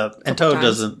lost. Yeah. And Toad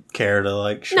doesn't care to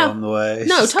like show him the way.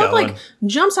 No, Toad like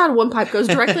jumps out of one pipe, goes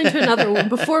directly into another one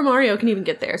before Mario can even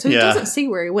get there. So he doesn't see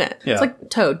where he went. Yeah. It's like,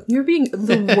 Toad, you're being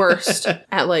the worst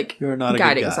at like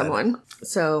guiding someone.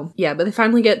 So yeah, but they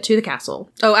finally get to the castle.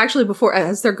 Oh, actually, before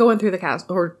as they're going through the castle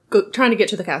or trying to get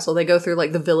to the castle, they go through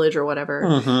like the village or whatever.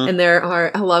 And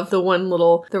I love there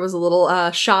was a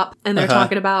little shop, and they're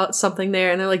talking about something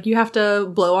there, and they're like, you have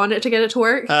to blow on it to get it to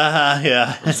work.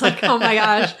 Yeah. It's like, oh my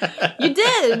gosh, you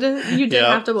did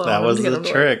have to blow on it to get it to work. That was the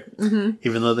trick,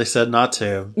 even though they said not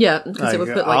to. Yeah, because it would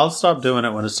put like, I'll stop doing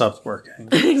it when it stops working.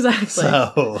 Exactly.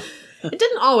 So. It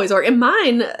didn't always work. And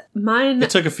mine... It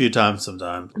took a few times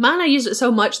sometimes. Mine, I used it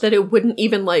so much that it wouldn't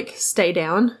even, like, stay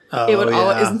down. It would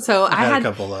always... And so I had a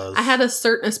couple of those. I had a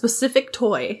specific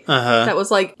toy that was,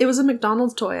 like... It was a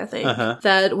McDonald's toy, I think.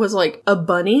 That was, like, a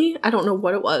bunny. I don't know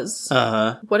what it was.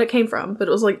 What it came from. But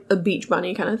it was, like, a beach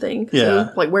bunny kind of thing. Yeah.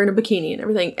 So, like, wearing a bikini and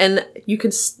everything. And you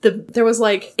could... There was,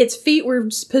 like... Its feet were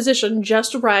positioned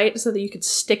just right so that you could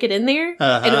stick it in there.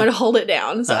 And it would hold it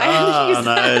down. So I had to use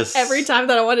that every time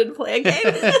that I wanted to play a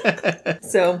game.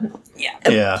 So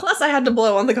yeah. Plus I had to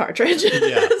blow on the cartridge.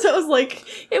 Yeah. So it was like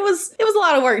it was a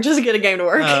lot of work just to get a game to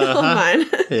work on mine.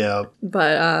 Yeah.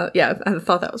 But I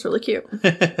thought that was really cute.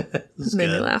 Made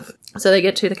me laugh. So they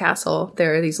get to the castle.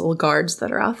 There are these little guards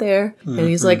that are out there, and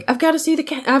he's like, "I've got to see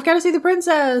the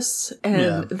princess."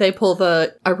 And they pull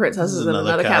our princesses in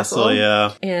another castle.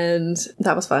 Yeah, and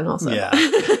that was fun also. Yeah,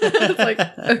 it's like,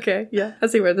 okay, yeah, I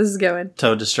see where this is going.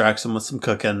 Toad distracts him with some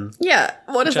cooking. Yeah,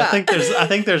 what is that? I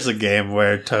think there's a game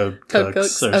where Toad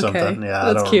cooks or something. Yeah,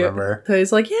 I don't remember. So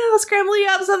he's like, "Yeah, I'll scramble you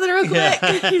up something real quick."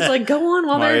 Yeah. He's like, "Go on,"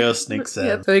 while Mario sneaks in.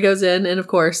 Yep. So he goes in, and of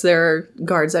course there are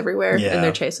guards everywhere, and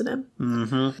they're chasing him.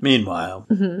 Meanwhile,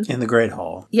 in the Great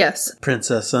Hall, yes,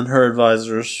 Princess and her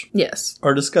advisors,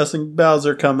 are discussing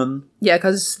Bowser coming. Yeah,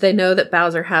 because they know that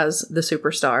Bowser has the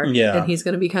superstar, and he's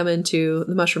going to be coming to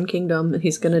the Mushroom Kingdom, and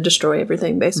he's going to destroy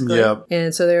everything, basically. Yep.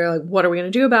 And so they're like, what are we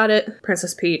going to do about it?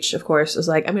 Princess Peach, of course, is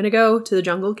like, I'm going to go to the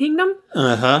Jungle Kingdom.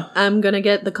 I'm going to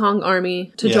get the Kong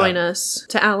army to join us,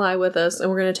 to ally with us, and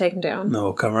we're going to take him down. No,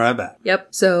 we'll come right back. Yep.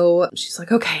 So she's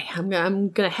like, okay, I'm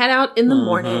going to head out in the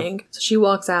morning. So she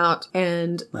walks out,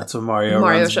 and that's when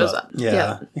Mario shows up.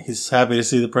 Yeah. He's happy to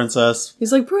see the princess.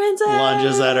 He's like, princess!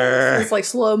 Lunges at her. It's like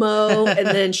slow-mo. And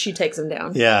then she takes him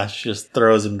down. Yeah, she just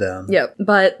throws him down. Yep.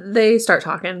 But they start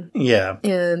talking. Yeah.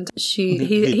 And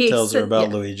he tells her about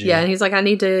Luigi. Yeah, and he's like, I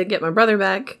need to get my brother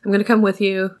back. I'm going to come with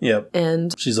you. Yep.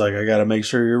 And she's like, I got to make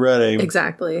sure you're ready.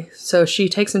 Exactly. So she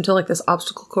takes him to like this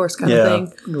obstacle course kind of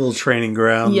thing. A little training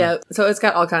ground. Yeah. So it's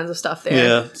got all kinds of stuff there.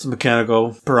 Yeah. Some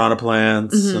mechanical piranha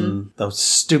plants and those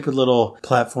stupid little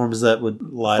platforms that would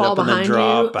light up and then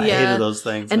drop. I hated those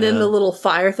things. And then the little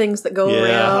fire things that go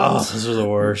around. Oh, those are the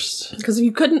worst. Because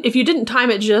if you didn't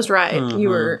time it just right, you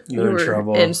were in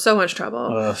trouble. In so much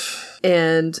trouble. Ugh.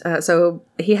 And so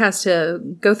he has to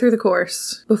go through the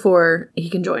course before he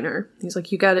can join her. He's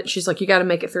like, you got it. She's like, you got to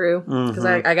make it through because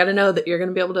I got to know that you're going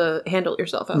to be able to handle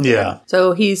yourself out there.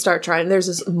 So he starts trying. There's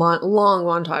this long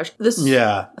montage. This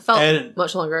felt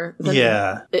much longer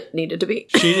than it needed to be.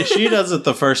 She does it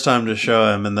the first time to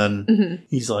show him, and then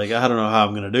he's like, I don't know how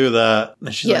I'm going to do that.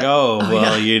 And she's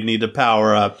like, you need to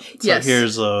power up. So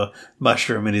here's a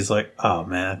mushroom, and he's like, oh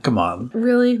man, come on.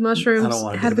 Really? Mushrooms? I don't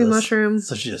want to Had to be mushrooms.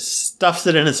 So she just stuffs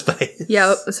it in his face.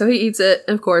 Yeah, so he eats it,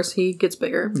 and of course, he gets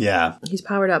bigger. Yeah. He's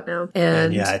powered up now.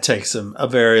 And it takes him a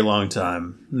very long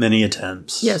time. Many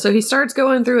attempts. Yeah, so he starts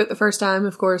going through it the first time.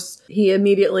 Of course, he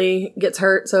immediately gets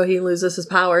hurt, so he loses his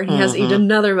power, and he has to eat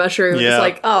another mushroom. Yeah. It's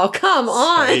like, oh, come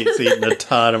on. So he's eating a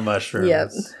ton of mushrooms.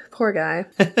 Yep. Poor guy.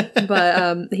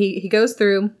 But he goes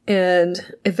through, and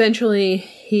eventually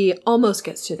he almost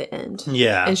gets to the end.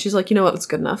 Yeah. And she's like, you know what? That's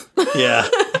good enough. Yeah.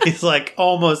 He's like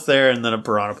almost there, and then a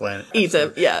piranha plant eats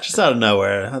him. Yeah. Just out of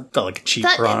nowhere. I felt like a cheap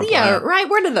piranha plant. Yeah, right.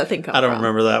 Where did that thing come from? I don't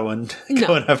remember that one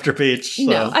going after Peach. So.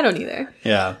 No, I don't either.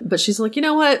 Yeah. But she's like, you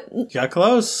know what? You got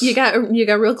close. You got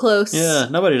real close. Yeah.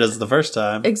 Nobody does it the first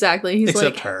time. Exactly.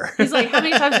 Except her. He's like, how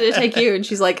many times did it take you? And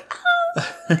she's like,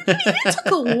 It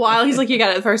took a while. He's like, you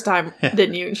got it the first time,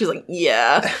 didn't you? And she's like,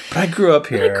 yeah. But I grew up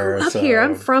here.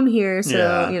 I'm from here,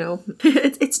 so, you know,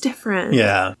 it's different.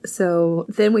 Yeah. So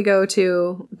then we go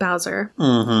to Bowser,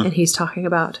 and he's talking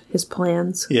about his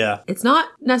plans. Yeah. It's not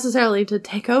necessarily to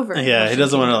take over. Yeah, he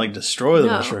doesn't want to, like, destroy the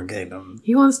Mushroom Kingdom.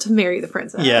 He wants to marry the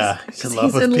princess. Yeah. He's in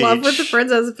love with the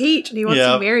Princess Peach, and he wants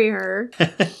to marry her.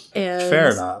 And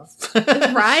fair enough.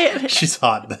 Right? She's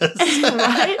hot.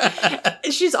 Right?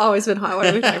 She's always been hot. What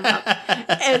are we talking about?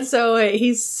 And so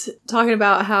he's talking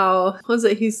about how, what was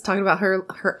it? He's talking about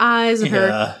her eyes and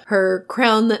her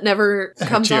crown that never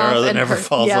comes tiara off. That and never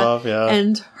falls off,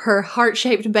 and her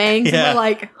heart-shaped bangs. And we're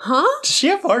like, huh? Does she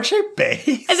have heart-shaped bangs?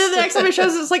 And then the next time it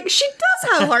shows, it's like, she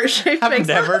does have heart-shaped bangs.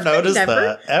 I've never noticed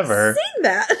that, ever. Seen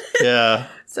that. Yeah.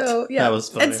 So, yeah. That was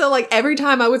funny. And so, like, every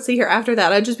time I would see her after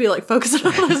that, I'd just be, like, focusing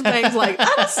on those bangs, like,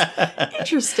 that's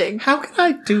interesting. How can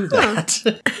I do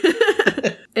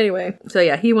that? Anyway, so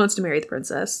yeah, he wants to marry the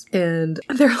princess, and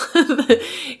they're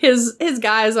his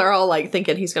guys are all like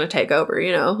thinking he's going to take over,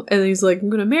 you know, and he's like, I'm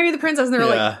going to marry the princess, and they're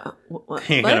like, what?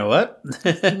 You're gonna what?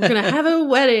 We're going to have a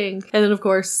wedding, and then of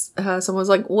course someone's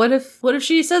like, what if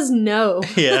she says no?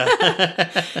 Yeah.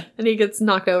 And he gets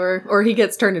knocked over, or he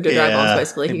gets turned into dry bones.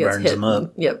 Basically, he gets hit. Him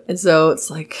up. Yep. And so it's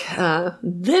like,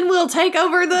 then we'll take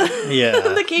over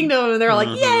the the kingdom, and they're all like,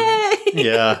 yay!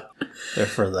 Yeah. They're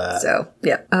for that. So,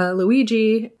 yeah.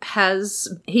 Luigi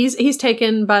he's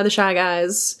taken by the Shy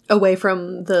Guys away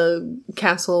from the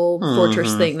castle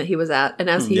fortress thing that he was at. And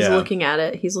as he's looking at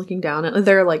it, he's looking down at,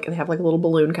 they have like a little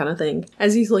balloon kind of thing.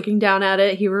 As he's looking down at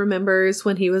it, he remembers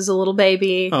when he was a little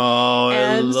baby.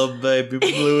 Oh, little baby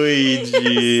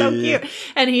Luigi. So cute.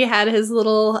 And he had his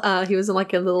little, he was in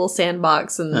like a little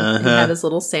sandbox, and he had his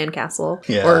little sand castle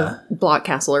or block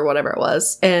castle or whatever it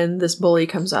was. And this bully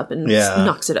comes up and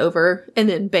knocks it over. And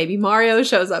then baby Mario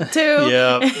shows up too.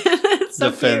 Yeah. So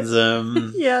defends cute.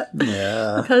 him. Yeah.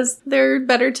 Because they're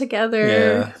better together.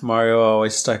 Yeah. Mario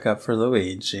always stuck up for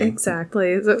Luigi.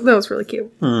 Exactly. So that was really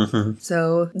cute.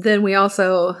 So then we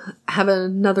also have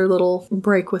another little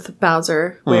break with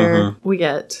Bowser where we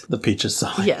get the Peaches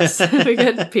song. Yes. We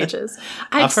get Peaches.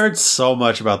 I've heard so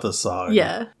much about this song.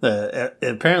 Yeah. It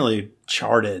apparently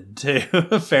charted too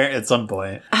at some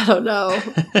point. I don't know.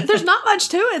 There's not much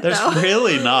to it, There's though.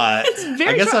 really not. It's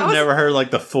very I guess short. I've never heard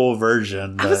like the full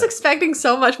version. I was expecting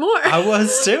so much more. I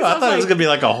was too. I thought it was gonna be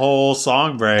like a whole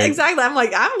song break. Exactly. I'm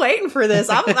like, I'm waiting for this.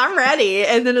 I'm ready.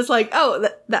 And then it's like, oh,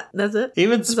 that's it.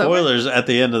 Even spoilers at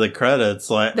the end of the credits,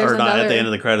 like, There's or not at the end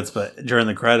of the credits, but during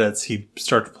the credits, he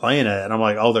starts playing it, and I'm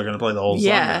like, oh, they're gonna play the whole song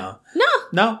now.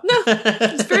 No.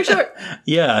 It's very short.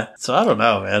 Yeah. So I don't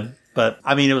know, man. But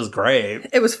I mean, it was great.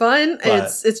 It was fun.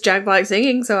 It's Jack Black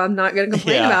singing, so I'm not going to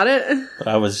complain about it. But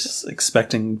I was just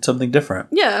expecting something different.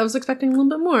 Yeah, I was expecting a little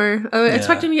bit more. I was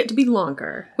expecting it to be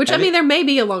longer. Which, there may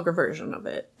be a longer version of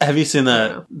it. Have you seen I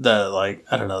don't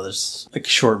know, there's like a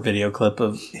short video clip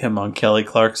of him on Kelly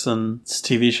Clarkson's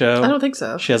TV show? I don't think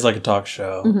so. She has like a talk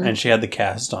show, and she had the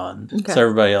cast on. Okay. So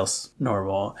everybody else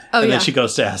normal. And then she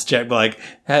goes to ask Jack Black,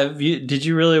 did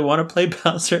you really want to play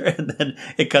Bowser? And then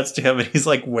it cuts to him, and he's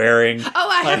like wearing. Oh,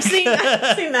 I have seen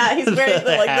that. He's wearing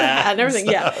the hat and everything.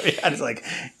 Yeah. It's like,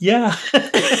 yeah.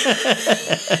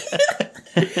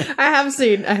 I have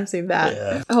seen that.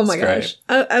 Yeah, oh my gosh.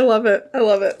 I love it. I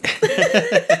love it.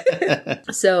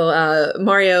 So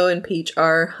Mario and Peach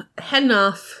are heading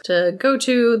off to go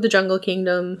to the Jungle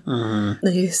Kingdom.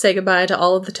 They say goodbye to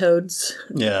all of the toads.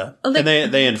 Yeah. And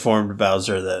they informed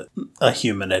Bowser that a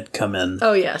human had come in.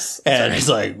 Oh, yes. And he's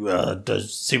like, does it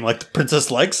seem like the princess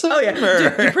likes him? Oh, yeah.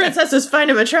 The princesses find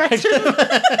him attractive.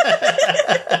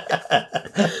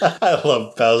 I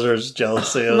love Bowser's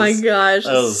jealousy. Oh my gosh.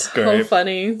 That was great. So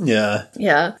funny. Yeah.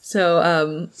 Yeah.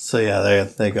 So,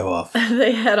 they go off.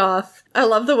 They head off. I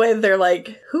love the way they're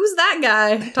like, who's that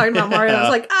guy? Talking about Mario. I was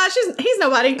like, he's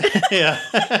nobody. Yeah.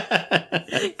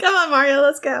 Come on, Mario,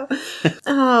 let's go.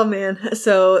 Oh, man.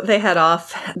 So they head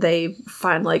off. They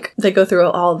find, they go through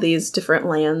all these different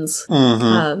lands.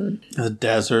 The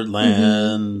desert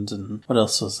land, and what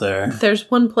else was there? There's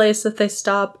one place that they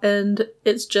stop, and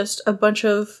it's just a bunch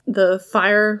of the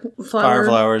fire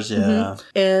flowers, yeah.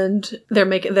 And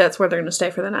that's where they're going to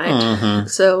stay for the night.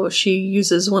 So she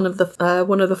uses one of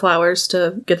the flowers force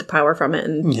to get the power from it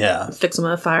and fix them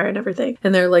on fire and everything.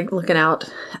 And they're like looking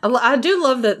out. I do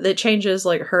love that it changes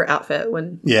like her outfit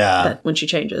when she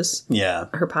changes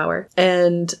her power.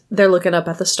 And they're looking up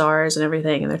at the stars and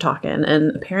everything, and they're talking.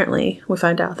 And apparently we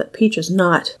find out that Peach is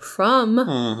not from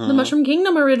the Mushroom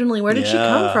Kingdom originally. Where did she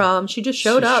come from? She just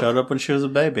showed up. She showed up when she was a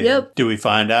baby. Yep. Do we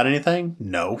find out anything?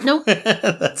 No. Nope.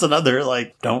 That's another,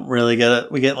 like, don't really get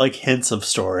it. We get, like, hints of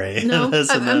story. No.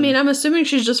 I mean, I'm assuming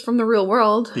she's just from the real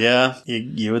world. Yeah,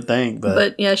 you would think.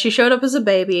 But yeah, she showed up as a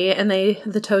baby, and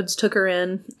the Toads took her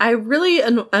in. I really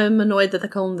am annoyed that they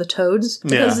call them the Toads,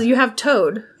 because you have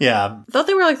Toad. Yeah. I thought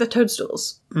they were like the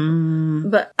Toadstools.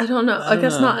 But I don't know. I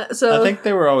guess not. So I think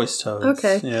they were always Toads.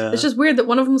 Okay. Yeah. It's just weird that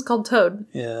one of them is called Toad.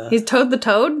 Yeah. He's Toad the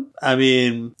Toad? I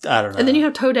mean, I don't know. And then you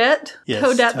have Toadette. Yes,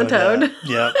 Toadette the Toad.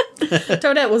 Yep.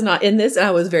 Toadette was not in this, and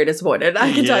I was very disappointed.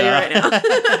 I can tell you right now.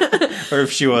 Or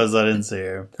if she was, I didn't see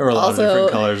her. There were a lot of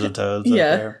different colors of Toads up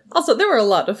there. Also, there were a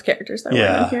lot of characters that were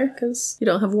in here, because you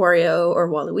don't have Wario or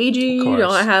Waluigi. You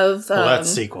don't have... well, that's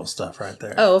sequel stuff right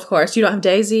there. Oh, of course. You don't have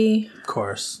Daisy. Of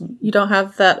course. You don't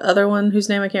have that other one whose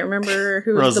name I can't remember.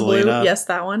 Who was the blue? Yes,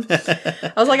 that one.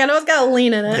 I was like, I know it's got a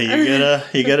lean in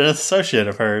it. You get an associate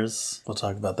of hers. We'll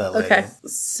talk about that later. Okay.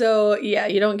 So, yeah,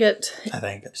 you don't get... I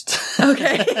think it's...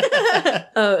 Okay.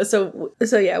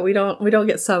 So yeah, we don't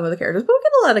get some of the characters, but we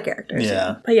get a lot of characters.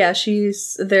 Yeah. But yeah,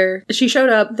 she's there. She showed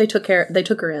up. They took her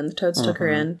in. The Toads took her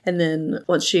in. And then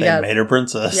once they made her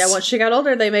princess. Yeah, once she got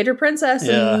older, they made her princess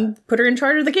and put her in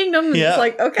charge of the kingdom. Yeah. It's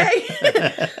like,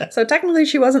 okay. So technically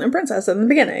she wasn't a princess in the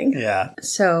beginning. Yeah.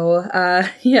 So,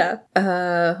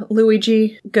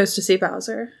 Luigi goes to see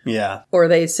Bowser. Yeah. Or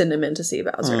they send him in to see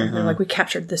Bowser. They're like, we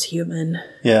captured this human.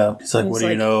 Yeah. He's like, what do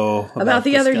you know about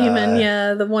the other human?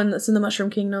 Yeah, the one that's in the Mushroom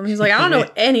Kingdom. He's like, I don't know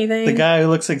anything. The guy who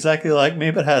looks exactly like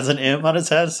me but has an M on his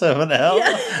head, so an L.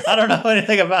 Yeah. I don't know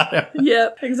anything about him.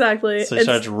 Yep, exactly. So he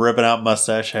starts ripping out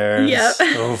mustache hairs. Yep.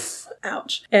 Oof.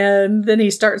 Ouch. And then he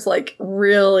starts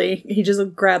he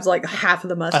just grabs like half of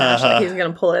the mustache, like he's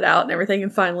gonna pull it out and everything,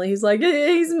 and finally he's like,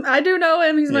 I do know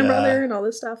him, he's my brother, and all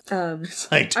this stuff. He's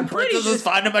like, princesses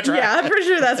find him a trap. Yeah, I'm pretty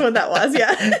sure that's what that was, yeah.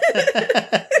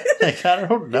 Like, I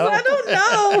don't know. I don't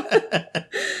know.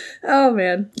 Oh,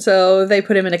 man. So they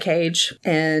put him in a cage,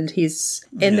 and he's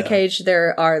in the cage.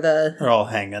 They're all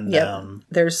hanging down.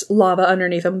 There's lava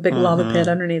underneath them, big lava pit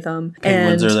underneath them.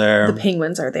 Penguins are there. The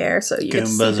penguins are there, so you Goombas can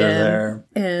see them. Are there.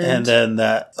 And then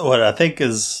what I think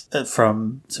is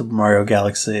from Super Mario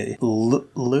Galaxy,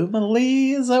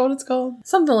 Lumalee, is that what it's called?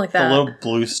 Something like that. A little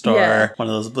blue star, one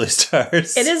of those blue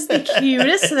stars. It is the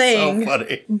cutest thing. So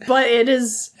funny. But it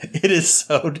is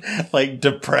so, like,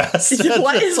 depressed.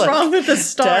 What is wrong with the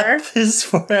star? Death is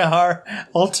for our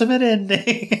ultimate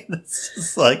ending. It's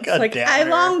just like a downer. I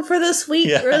long for the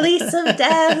sweet release of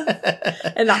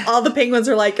death. And all the penguins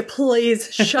are like,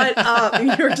 please shut up.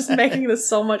 You're just making this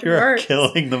so much worse.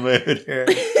 You're killing the mood here.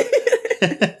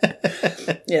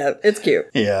 Yeah, it's cute.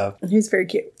 Yeah. He's very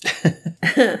cute.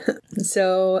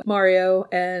 So Mario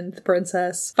and the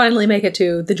princess finally make it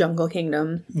to the Jungle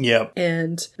Kingdom. Yep.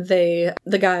 And the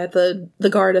guy at the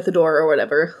guard at the door or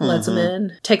whatever lets him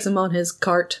in, takes him on his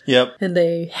cart. Yep. And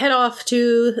they head off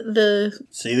to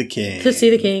see the king. To see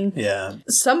the king. Yeah.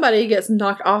 Somebody gets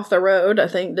knocked off the road, I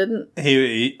think, didn't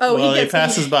he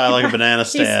passes by like a banana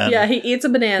stand. He eats a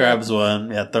banana. Grabs one,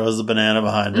 throws the banana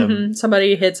behind him.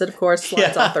 Somebody hits it, of course,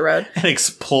 slides off the road. And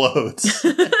explodes.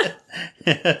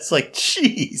 It's like,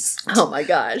 jeez. Oh my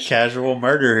gosh. Casual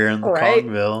murder here in the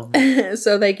Kongville.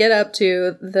 So they get up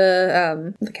to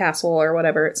the castle or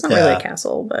whatever. It's not really a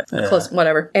castle, but close,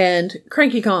 whatever. And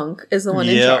Cranky Kong is the one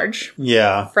in charge.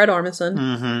 Yeah. Fred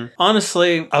Armisen.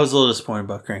 Honestly, I was a little disappointed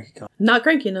about Cranky Kong. Not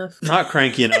cranky enough. Not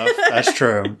cranky enough. That's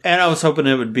true. And I was hoping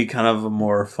it would be kind of a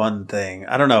more fun thing.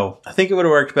 I don't know. I think it would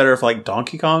have worked better if like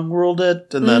Donkey Kong ruled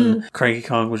it and then Cranky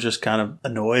Kong was just kind of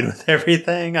annoyed with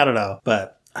everything. I don't know.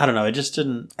 But I don't know. It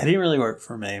didn't really work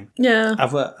for me. Yeah.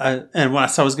 And when I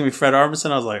saw it was going to be Fred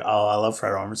Armisen, I was like, oh, I love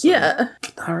Fred Armisen. Yeah.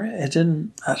 All right. I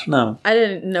don't know. I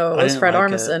didn't know it was Fred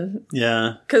Armisen.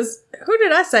 Yeah. Because who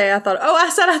did I say I thought? Oh, I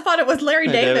said I thought it was Larry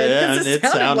David. Because it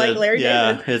sounded like Larry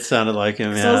David. Yeah, it sounded like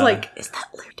him, So I was like, is that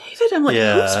Larry David? I'm like,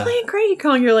 who's playing Cranky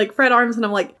Kong? You're like, Fred Armisen.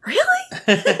 I'm like, really?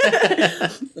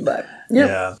 But,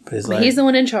 yeah. But he's the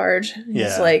one in charge.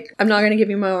 He's like, I'm not going to give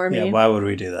you my army. Yeah, why would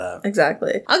we do that?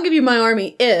 Exactly. I'll give you my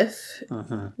army if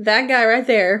that guy right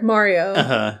there, Mario,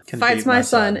 fights my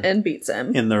son and beats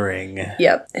him. In the ring.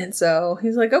 Yep. And so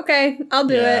he's like, okay, I'll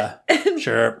do it. And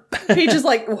sure. Peach is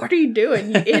like, what are you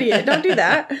doing, you idiot? Don't do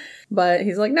that. But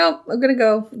he's like, no, I'm gonna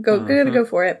go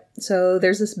for it. So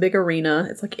there's this big arena.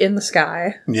 It's like in the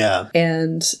sky. Yeah.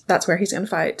 And that's where he's gonna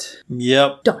fight.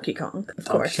 Yep. Donkey Kong, of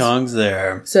course. Donkey Kong's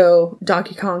there. So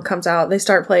Donkey Kong comes out. They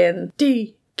start playing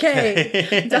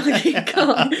DK Donkey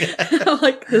Kong. I'm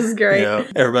like, this is great.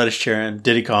 Yep. Everybody's cheering.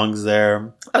 Diddy Kong's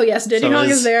there. Oh yes, Diddy Kong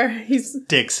is there. He's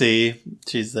Dixie.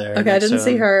 She's there. Okay, I didn't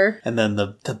see her. And then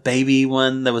the baby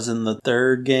one that was in the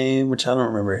third game, which I don't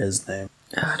remember his name.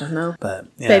 I don't know. But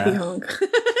yeah. Baby Kong.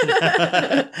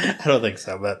 I don't think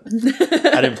so, but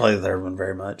I didn't play the third one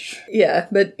very much. Yeah,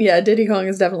 but yeah, Diddy Kong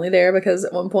is definitely there because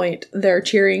at one point they're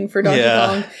cheering for Donkey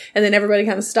Kong and then everybody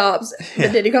kind of stops.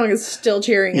 But Diddy Kong is still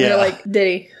cheering and they're like,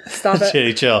 Diddy, stop it.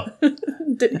 Diddy, chill.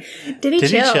 Diddy,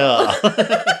 chill.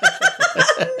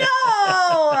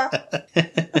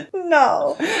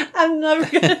 No, I'm never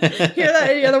gonna hear that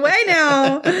any other way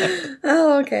now.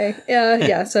 Oh, okay.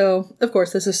 Yeah. So, of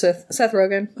course, this is Seth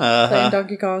Rogen playing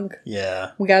Donkey Kong.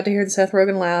 Yeah. We got to hear the Seth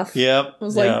Rogen laugh. Yep. I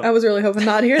was like, I was really hoping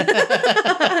not to hear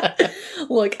that.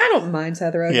 Look, I don't mind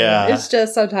Seth Rogen. Yeah. It's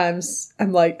just sometimes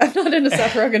I'm like, I'm not in a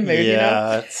Seth Rogen mood, you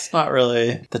know? It's not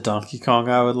really the Donkey Kong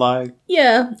I would like.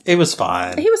 Yeah. It was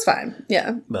fine. He was fine,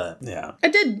 yeah. But, yeah. I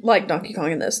did like Donkey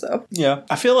Kong in this, though. Yeah.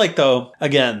 I feel like, though,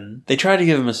 again, they tried to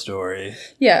give him a story.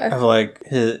 Yeah. Of, like,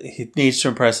 he needs to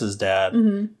impress his dad.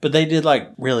 Mm-hmm. But they did, like,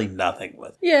 really nothing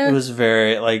with it. Yeah. It was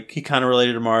very, like, he kind of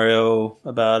related to Mario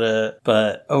about it.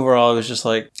 But overall, it was just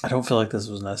like, I don't feel like this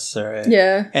was necessary.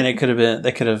 Yeah. And it could have been,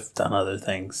 they could have done other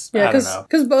things. Yeah, I don't know.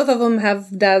 Because both of them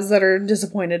have dads that are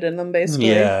disappointed in them, basically.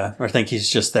 Yeah. Or think he's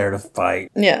just there to fight.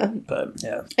 Yeah. But,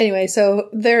 yeah. Anyway, so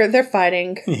they're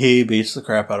fighting. He beats the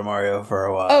crap out of Mario for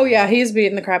a while. Oh, yeah, he's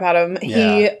beating the crap out of him.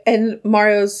 Yeah. And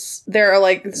Mario's, there are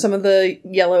like some of the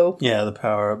yellow the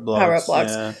power-up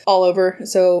blocks. All over.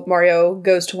 So Mario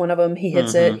goes to one of them, he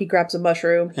hits it, he grabs a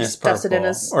mushroom, he stuffs it in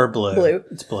his... Or blue.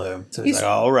 It's blue. So he's like,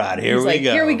 all right, here we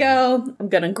go. Here we go. I'm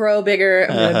going to grow bigger.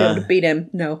 I'm going to be able to beat him.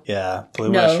 No. Yeah.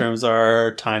 Blue mushrooms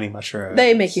are tiny mushrooms.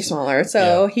 They make you smaller.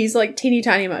 So he's like teeny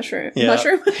tiny mushroom. Yeah.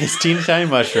 Mushroom? He's teeny tiny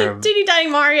mushroom. Teeny tiny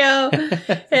Mario.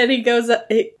 And he goes,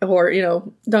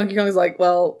 Donkey Kong's like,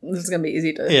 well, this is going to be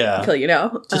easy to kill you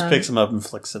now. Just picks him up and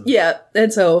flicks him. Yeah.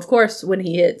 And so, of course, when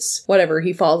he hits whatever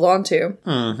he falls onto,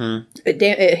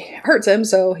 it hurts him.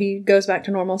 So he goes back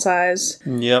to normal size.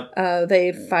 Yep.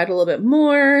 They fight a little bit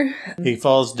more. He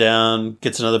falls down,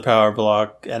 gets another power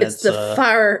block, and it's the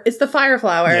fire. It's the fire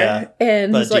flower. Yeah.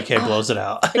 And but DK blows it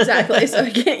out. Exactly. So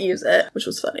he can't use it, which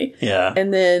was funny. Yeah.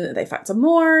 And then they fight some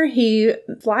more. He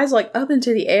flies like up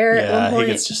into the air at one point.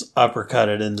 He gets just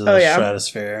uppercutted into the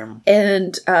stratosphere.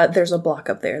 And there's a block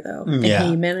up there though. And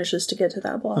he manages to get to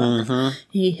that block.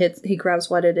 He grabs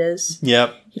what it is.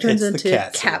 Yep. He turns into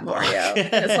Cat Mario.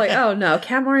 It's like, oh no,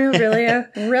 Cat Mario, really?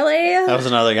 Really? That was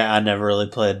another guy. I never really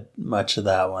played much of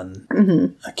that one.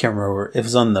 I can't remember. It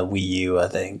was on the Wii U, I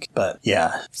think. But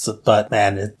yeah. But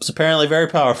man, it's apparently very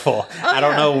powerful. I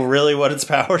don't know really what its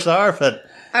powers are, but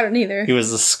I don't either. He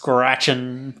was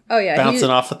scratching, bouncing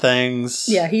off of things.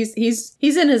 Yeah, he's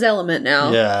in his element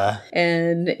now. Yeah.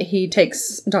 And he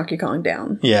takes Donkey Kong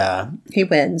down. Yeah. He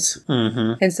wins.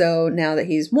 And so now that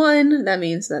he's won, that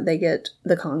means that they get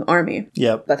the Kong army.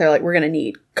 Yep. But they're like, we're going to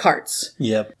need carts.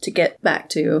 Yep. To get back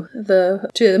to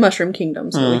the Mushroom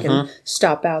Kingdom so we can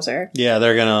stop Bowser. Yeah,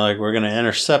 they're going to, we're going to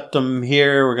intercept them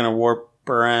here. We're going to warp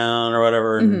around or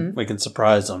whatever and we can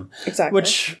surprise them. Exactly.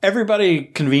 Which everybody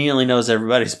conveniently knows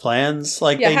everybody's plans.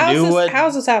 Like they knew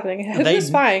how's this happening? Who's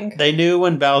spying? They knew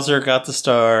when Bowser got the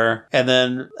star, and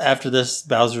then after this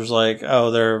Bowser's like,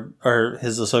 or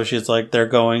his associates like, they're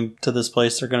going to this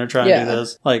place, they're going to try and do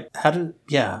this. Like,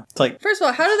 it's like, first of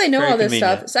all, how do they know all this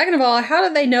stuff? Second of all, how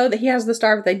do they know that he has the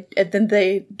star but then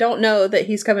they don't know that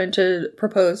he's coming to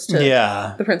propose to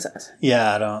the princess?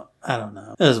 Yeah, I don't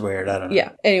know. It was weird. I don't know.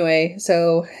 Yeah. Anyway,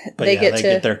 so they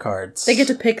get their cards. They get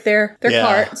to pick their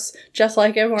carts, just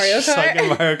like in Mario Kart. Just like in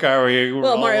Mario Kart, where you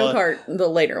Mario Kart, the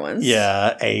later ones.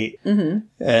 Yeah, 8.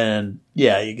 And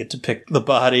you get to pick the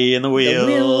body and the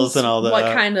wheels and all that.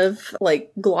 What kind of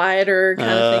like glider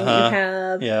kind of thing you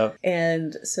have? Yeah.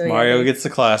 And so Mario gets the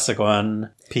classic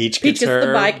one. Peach gets her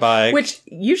the bike, which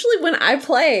usually when I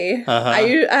play,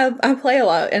 I play a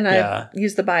lot and I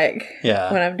use the bike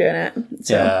when I'm doing it.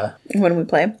 So when we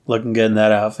play, looking good in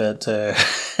that outfit too.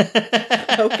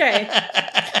 Okay.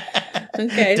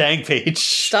 Dang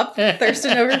Peach! Stop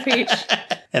thirsting over Peach.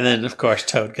 And then, of course,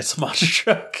 Toad gets a monster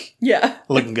truck. Yeah.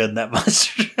 Looking good in that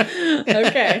monster truck.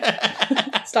 Okay.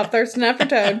 Stop thirsting after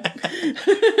Toad.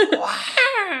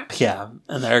 Yeah,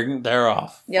 and they're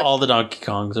off. Yep. All the Donkey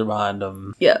Kongs are behind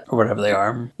them. Yeah. Or whatever they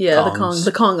are. Yeah,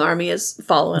 the Kong army is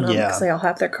following them because they all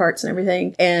have their carts and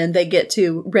everything. And they get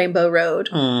to Rainbow Road.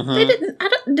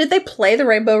 Mm-hmm. Did they play the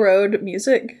Rainbow Road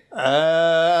music?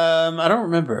 I don't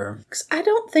remember. Because I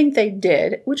don't think they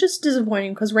did, which is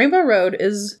disappointing because Rainbow Road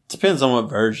is... Depends on what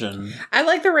version. I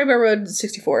like the Rainbow Road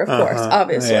 64, of course,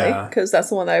 obviously, because that's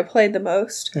the one that I played the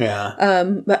most. Yeah.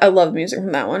 But I love the music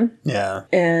from that one. Yeah.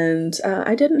 And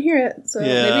I didn't hear it, so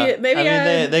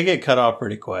maybe they get cut off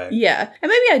pretty quick. Yeah. And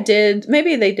maybe I did.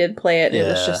 Maybe they did play it and it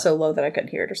was just so low that I couldn't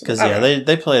hear it or something. Because,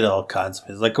 they played all kinds of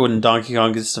music. Like when Donkey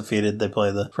Kong gets defeated, they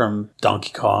play from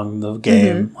Donkey Kong, the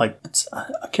game. Mm-hmm. Like,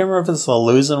 I can't remember if it's a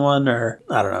losing one or...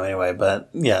 I don't know, anyway, but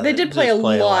yeah. They did play a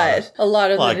lot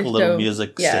of like little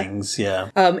music stings,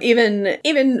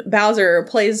 Even Bowser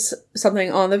plays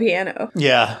something on the piano.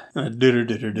 Yeah.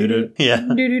 Do-do-do-do-do-do. Yeah.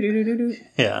 Do-do-do-do-do-do.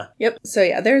 Yeah. Yep. So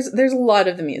yeah, there's a lot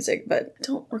of the music, but I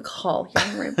don't recall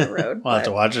hearing Rainbow Road. I'll have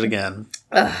to watch it again.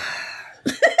 I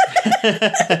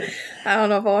don't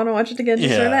know if I want to watch it again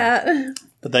just for that.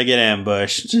 But they get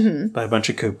ambushed by a bunch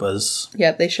of Koopas.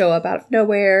 Yep, they show up out of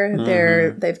nowhere.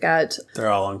 Mm-hmm.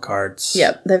 They're all on carts.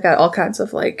 Yep, they've got all kinds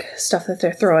of stuff that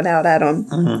they're throwing out at them.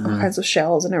 Mm-hmm. All kinds of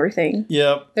shells and everything.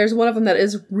 Yep. There's one of them that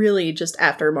is really just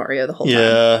after Mario the whole time.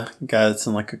 Yeah, guy that's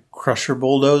in a crusher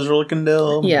bulldozer looking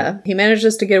deal. Yeah, he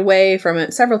manages to get away from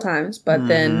it several times, but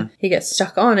then he gets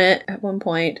stuck on it at one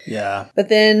point. Yeah. But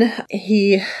then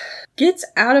he gets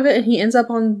out of it and he ends up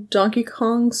on Donkey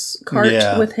Kong's cart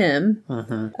with him.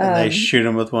 Mm-hmm. And they shoot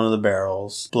him with one of the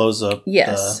barrels. Blows up.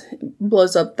 Yes.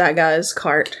 Blows up that guy's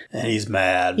cart. And he's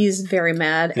mad. He's very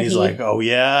mad. And he's like, oh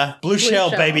yeah? Blue shell,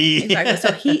 baby. Exactly.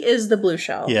 So he is the blue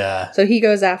shell. Yeah. So he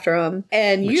goes after him.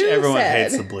 And everyone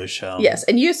hates the blue shell. Yes.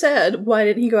 And you said, why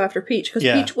didn't he go after Peach?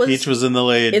 Because Peach was in the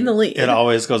lead. It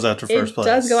always goes after first place. It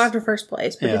does go after first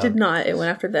place, but it did not. It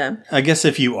went after them. I guess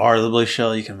if you are the blue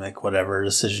shell, you can make whatever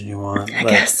decision you want. I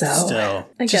guess so. Still,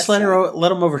 just let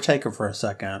them overtake her for a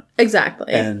second.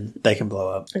 Exactly. And they can blow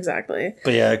up. Exactly.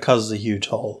 But yeah, it causes a huge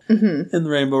hole in the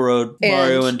Rainbow Road.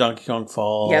 Mario and Donkey Kong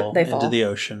fall into the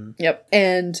ocean. Yep.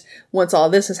 And once all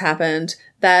this has happened,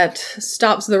 that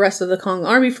stops the rest of the Kong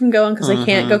army from going because they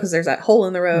can't go because there's that hole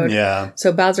in the road. Yeah.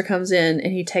 So Bowser comes in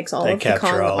and he takes all of the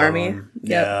Kong army. Yep.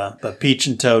 Yeah. But Peach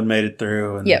and Toad made it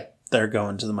through. And they're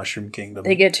going to the Mushroom Kingdom.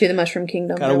 They get to the Mushroom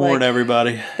Kingdom. Gotta warn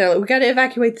everybody. They're like, we gotta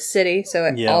evacuate the city. So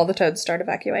all the Toads start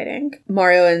evacuating.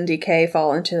 Mario and DK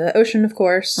fall into the ocean, of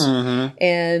course. Mm-hmm.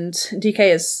 And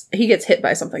DK he gets hit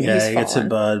by something. Yeah, he gets hit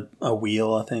by a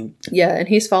wheel, I think. Yeah, and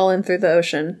he's fallen through the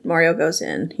ocean. Mario goes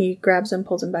in. He grabs him,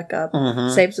 pulls him back up,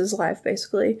 saves his life,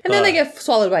 basically. And then they get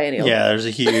swallowed by an eel. Yeah, there's a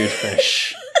huge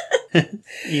fish.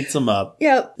 Eats them up.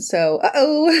 Yep. So,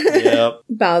 Yep.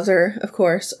 Bowser, of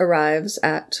course, arrives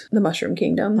at the Mushroom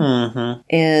Kingdom. Mm-hmm.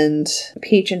 And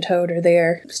Peach and Toad are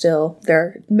there still.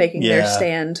 They're making their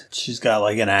stand. She's got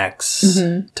an axe.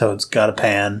 Mm-hmm. Toad's got a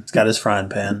pan. He's got his frying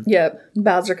pan. Yep.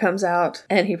 Bowser comes out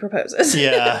and he proposes.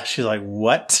 Yeah. She's like,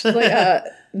 what?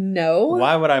 No.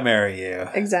 Why would I marry you?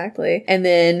 Exactly. And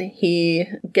then he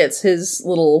gets his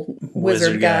little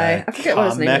wizard guy. I forget what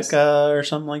his name is. Kamek or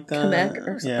something like that. Kamek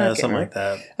or something. Yeah, something like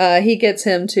that. He gets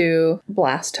him to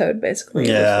blast Toad, basically.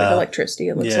 Yeah. With electricity,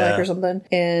 it looks like, or something.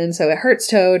 And so it hurts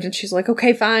Toad, and she's like,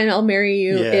 okay, fine, I'll marry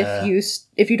you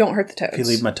if you don't hurt the Toads. If you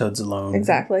leave my Toads alone.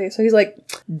 Exactly. So he's like,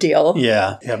 deal.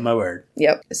 Yeah, you have my word.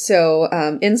 Yep. So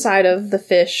inside of the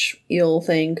fish eel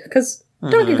thing, because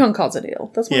Donkey Kong calls it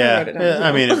eel. That's why I wrote it down. Yeah,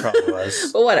 I mean, it probably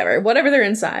was. But whatever they're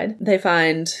inside, they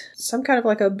find some kind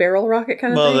of a barrel rocket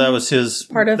kind of thing. Well, that was his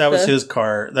was his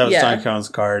cart. That was Donkey Kong's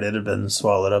cart. It had been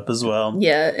swallowed up as well.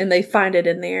 Yeah, and they find it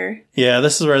in there. Yeah,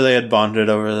 this is where they had bonded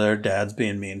over their dads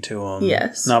being mean to them.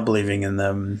 Yes. Not believing in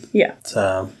them. Yeah.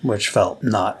 Which felt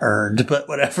not earned, but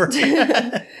whatever.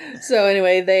 So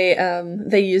anyway,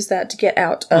 they use that to get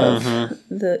out of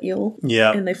the eel.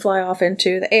 Yeah. And they fly off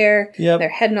into the air. Yep. They're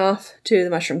heading off to the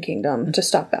Mushroom Kingdom to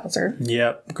stop Bowser.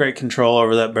 Yep. Great control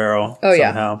over that barrel. Oh,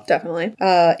 somehow. Yeah. Definitely.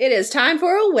 It is time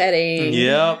for a wedding.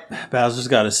 Yep. Bowser's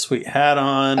got his sweet hat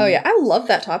on. Oh, yeah. I love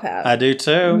that top hat. I do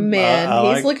too. Man,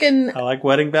 I like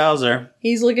wedding Bowser.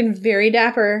 He's looking very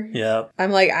dapper. Yep.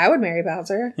 I'm like, I would marry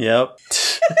Bowser. Yep.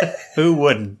 Who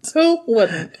wouldn't? Who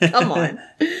wouldn't? Come on.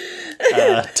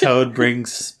 Toad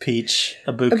brings Peach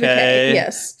a bouquet.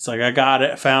 Yes. It's like, I got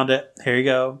it. I found it. Here you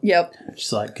go. Yep.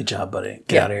 She's like, good job, buddy.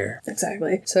 Get out of here.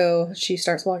 Exactly. So she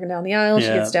starts walking down the aisle. She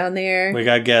gets down there. We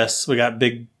got guests. We got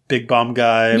Big Big Bomb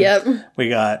Guy. Yep. We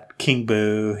got King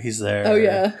Boo. He's there. Oh,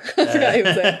 yeah. I forgot he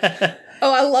was there.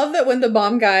 Oh, I love that when the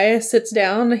bomb guy sits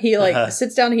down, he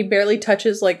sits down and he barely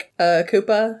touches like a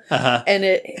Koopa, and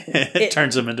it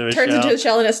turns him into a shell. Into a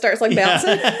shell and it starts like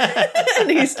bouncing, and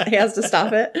he has to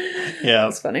stop it. Yeah,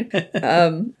 it's funny.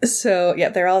 So yeah,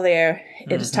 they're all there.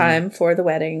 It is time for the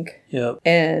wedding. Yep.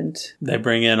 And they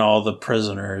bring in all the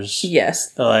prisoners.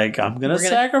 Yes. They're like, I'm going to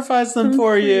sacrifice them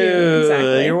for you.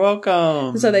 Exactly. You're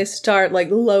welcome. So they start like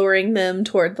lowering them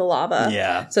toward the lava.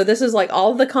 Yeah. So this is like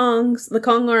all the Kong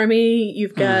army.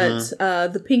 You've got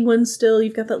the penguins still.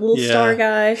 You've got that little star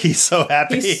guy. He's so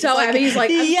happy. He's so happy. He's like,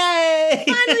 yay!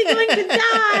 I'm finally going to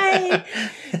die.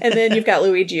 And then you've got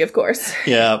Luigi, of course.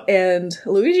 Yeah. And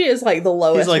Luigi is like the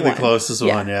lowest one. He's like the closest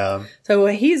one, yeah. So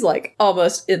he's like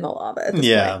almost in the lava at this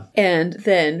point. And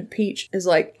then Peach is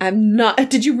like, I'm not,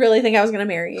 did you really think I was going to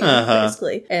marry you?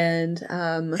 Basically. And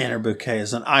her bouquet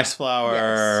is an ice flower.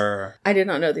 Yes. I did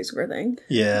not know these were a thing.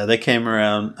 Yeah, they came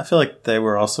around. I feel like they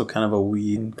were also kind of a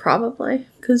weed. Probably.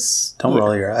 Because don't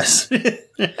roll your eyes. No,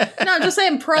 I'm just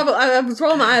saying probably. I'm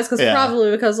rolling my eyes probably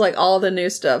because like all the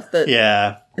new stuff that.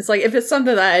 Yeah. It's like if it's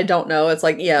something that I don't know, it's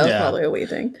like it's probably a wee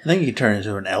thing. I think he turned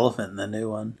into an elephant in the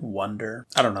new one. Wonder.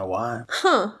 I don't know why.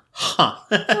 Huh.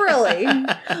 Really?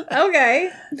 Okay.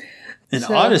 In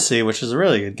Odyssey, which is a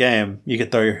really good game, you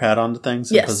could throw your hat onto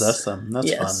things and possess them.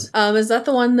 That's fun. Is that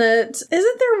the one that...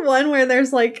 Isn't there one where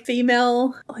there's like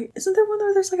female... Like, isn't there one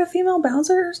where there's like a female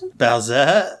Bowser or something?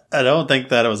 Bowsette? I don't think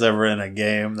that it was ever in a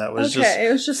game. That was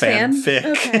it was just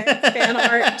fanfic. Fan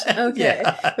art. Okay.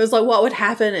 Yeah. It was like, what would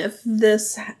happen if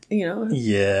this,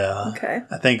 Yeah. Okay.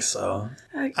 I think so.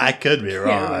 I could be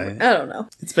wrong. I don't know.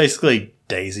 It's basically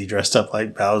Daisy dressed up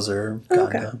like Bowser,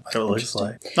 kind of. What it looks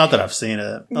like. Not that I've seen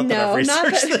it. Not that I've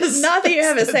researched this. Not that you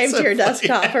have it saved to your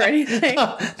desktop or anything.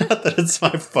 Not that it's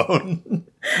my phone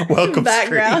welcome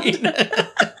background. Screen. Not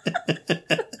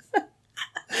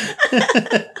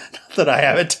that I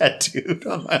have it tattooed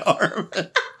on my arm.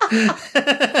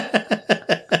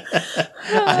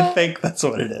 I think that's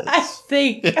what it is.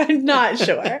 I'm not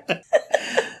sure.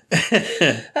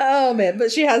 Oh man,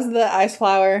 but she has the ice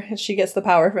flower and she gets the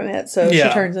power from it, so she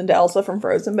turns into Elsa from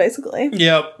Frozen basically.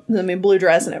 Yep. I mean, blue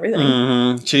dress and everything.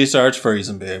 Mm-hmm. She starts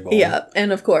freezing people. Yeah,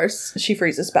 and of course she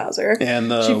freezes Bowser.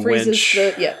 And she freezes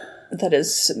winch. That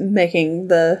is making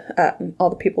the all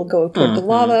the people go toward the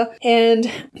lava. And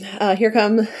here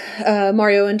come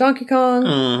Mario and Donkey Kong.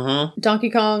 Mm-hmm. Donkey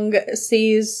Kong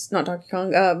sees... Not Donkey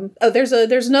Kong. There's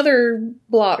another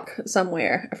block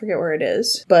somewhere. I forget where it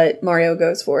is. But Mario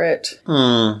goes for it.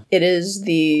 It is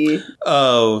the...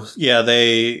 Oh, yeah.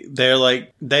 They're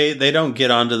like... They don't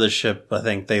get onto the ship, I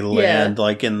think. They land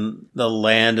like in the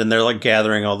land and they're like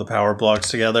gathering all the power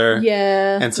blocks together.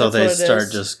 Yeah. And so they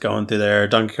start just going through there.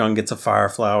 Donkey Kong gets a fire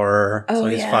flower. Oh, so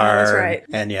he's fired. That's right.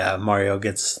 And Mario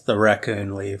gets the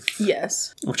raccoon leaf.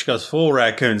 Yes. Which goes full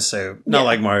raccoon suit. Not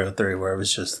like Mario 3 where it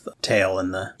was just the tail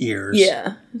and the ears.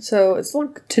 Yeah. So it's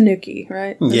like Tanuki,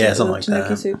 right? Yeah, something like Tanuki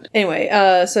that. Suit. Anyway,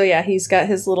 he's got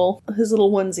his little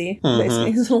onesie,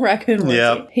 basically, his little raccoon onesie.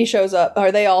 Yep. He shows up,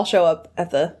 or they all show up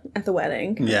at the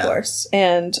wedding, of course.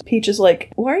 And Peach is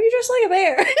like, "Why are you dressed like a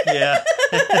bear?"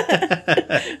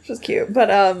 Yeah. Which is cute. But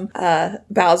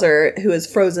Bowser, who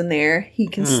is frozen there, he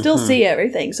can still see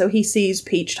everything. So he sees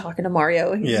Peach talking to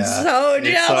Mario. He's so jealous.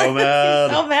 He's so mad.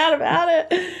 He's so mad about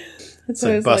it.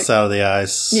 So he busts out of the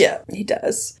ice. Yeah, he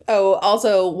does. Oh,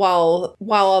 also, while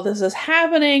all this is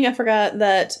happening, I forgot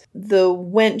that the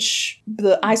winch,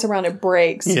 the ice around it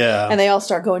breaks. Yeah. And they all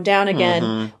start going down again.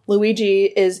 Mm-hmm. Luigi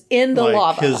is in the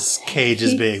lava. His cage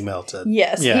is being melted.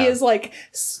 Yes. Yeah. He is like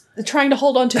trying to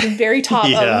hold on to the very top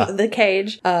of the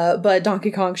cage. But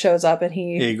Donkey Kong shows up and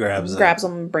he grabs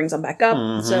him and brings him back up.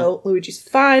 Mm-hmm. So Luigi's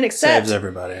fine, except saves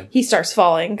everybody. He starts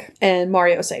falling and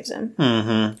Mario saves him.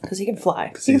 Because he can fly.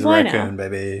 Because he's fly a raccoon,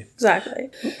 baby. Exactly.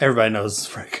 Everybody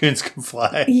knows raccoons can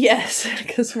fly. Yes,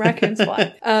 because raccoons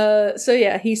fly.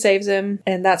 So he saves him,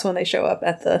 and that's when they show up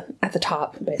at the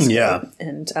top, basically. Yeah.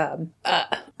 And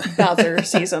Bowser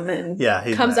sees him and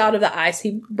comes out of the ice.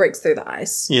 He breaks through the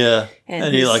ice. Yeah.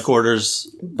 And he orders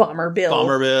Bomber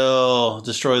Bill,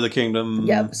 destroy the kingdom.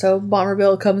 Yep. So Bomber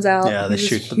Bill comes out. Yeah, they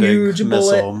shoot the big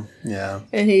missile. Yeah.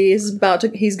 And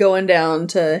he's going down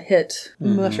to hit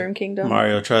Mushroom Kingdom.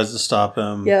 Mario tries to stop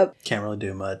him. Yep. Can't really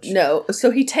do much. No.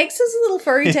 So he takes his little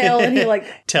furry tail and he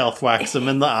tail whacks him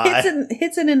in the eye.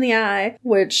 Hits it in the eye,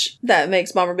 which that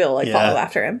makes Bomber Bill follow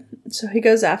after him. So he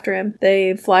goes after him.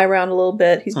 They fly around a little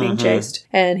bit. He's being chased.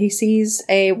 And he sees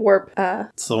a warp...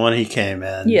 it's the one he came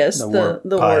in. Yes, the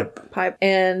warp warp pipe.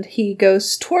 And he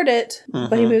goes toward it,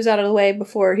 but he moves out of the way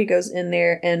before he goes in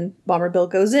there, and Bomber Bill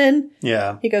goes in.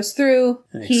 Yeah. He goes through.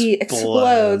 He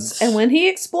explodes. And when he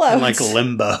explodes... In like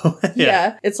limbo.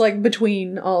 Yeah. It's like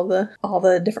between all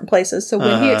the different places. So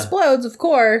when he explodes, of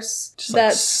course, just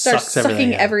that starts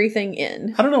sucking everything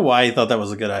in. I don't know why he thought that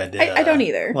was a good idea. I don't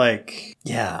either. Like,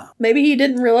 yeah. Maybe he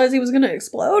didn't realize he was going to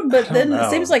explode, but then it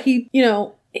seems like he,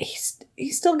 he's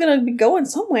still going to be going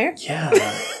somewhere. Yeah.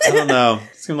 I don't know.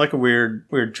 Seemed like a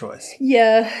weird choice.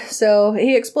 Yeah. So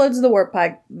he explodes the warp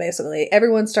pipe, basically.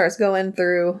 Everyone starts going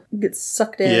through, gets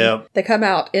sucked in. Yep. They come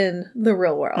out in the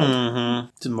real world.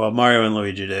 Mm-hmm. Well, Mario and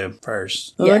Luigi do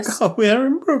first. They're like, oh, we're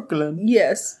in Brooklyn.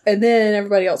 Yes. And then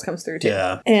everybody else comes through, too.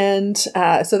 Yeah. And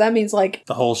so that means, like...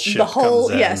 The whole ship comes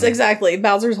in. Yes, exactly.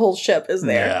 Bowser's whole ship is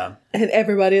there. Yeah. And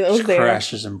everybody that was there.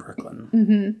 Crashes in Brooklyn.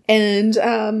 Mm-hmm.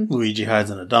 And... Luigi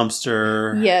hides in a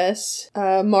dumpster. Yes.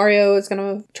 Mario is going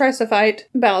to try to fight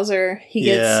Bowser. He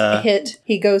gets hit.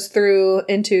 He goes through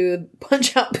into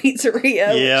Punch-Out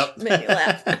Pizzeria. Yep. Which made me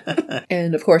laugh.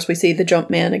 And, of course, we see the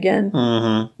Jumpman again.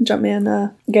 Mm-hmm.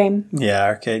 Jumpman game. Yeah,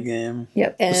 arcade game.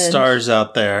 Yep. And the star's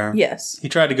out there. Yes. He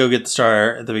tried to go get the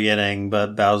star at the beginning,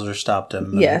 but Bowser stopped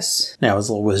him. Yes. Now his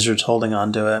little wizard's holding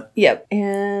on to it. Yep.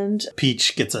 And...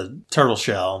 Peach gets a turtle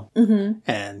shell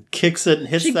and kicks it and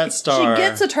hits that star. She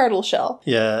gets a turtle shell.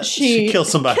 Yeah. She kills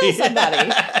somebody.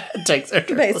 Takes their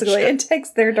turtle basically, shell. It takes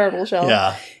their turtle shell.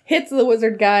 Yeah. Hits the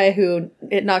wizard guy who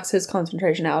it knocks his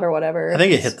concentration out or whatever. I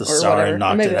think it hit the star and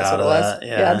knocked it out of that.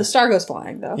 Yeah, the star goes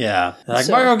flying though. Yeah. They're like,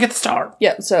 Mario, get the star.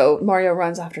 Yep, so Mario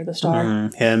runs after the star.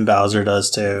 And Bowser does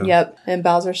too. Yep, and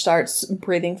Bowser starts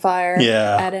breathing fire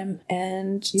at him,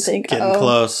 and you think, getting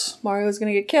close. Mario's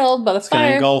gonna get killed by the fire. It's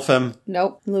gonna engulf him.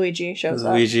 Nope, Luigi shows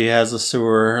up. Luigi has a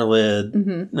sewer lid.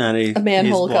 And a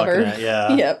manhole cover.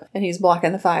 Yeah. Yep, and he's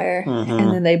blocking the fire,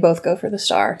 and then they both go for the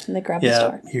star, and they grab the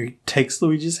star. He takes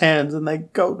Luigi's hands and they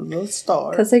go to the star.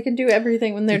 Because they can do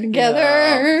everything when they're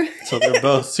together. Yeah. So they're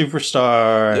both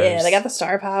superstars. Yeah, they got the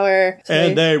star power. So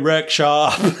and they wreck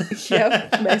shop.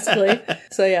 Yep, basically.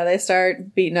 So yeah, they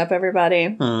start beating up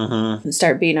everybody. And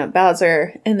start beating up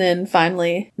Bowser. And then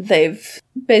finally, they've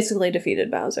basically defeated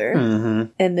Bowser.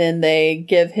 And then they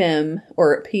give him,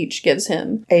 or Peach gives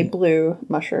him, a blue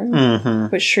mushroom.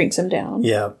 Which shrinks him down.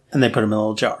 Yeah. And they put him in a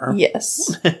little jar.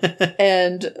 Yes.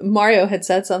 And Mario had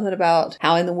said something about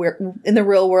how in the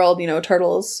real world,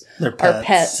 turtles are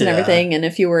pets and everything. And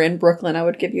if you were in Brooklyn, I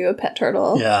would give you a pet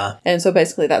turtle. Yeah. And so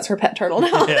basically that's her pet turtle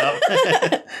now. Yeah.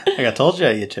 Like I told you,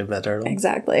 I get you a pet turtle.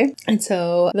 Exactly. And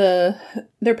so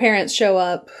their parents show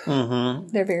up.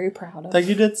 They're very proud of. Like,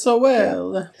 you did so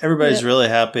well. Yeah. Everybody's really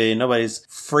happy. Nobody's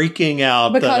freaking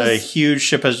out that a huge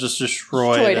ship has just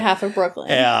destroyed half of Brooklyn.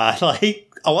 Yeah. Like,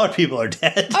 a lot of people are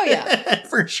dead. Oh, yeah.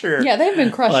 For sure. Yeah, they've been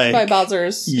crushed by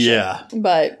Bowser's ship.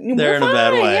 But they're in a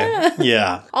bad way.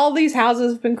 Yeah. All these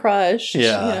houses have been crushed.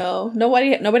 Yeah.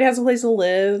 Nobody has a place to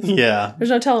live. Yeah.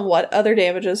 There's no telling what other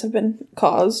damages have been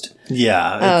caused.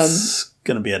 Yeah. It's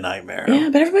gonna be a nightmare.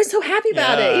 Yeah, but everybody's so happy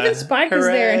about it. Even Spike is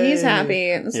there and he's happy.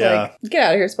 And it's like, get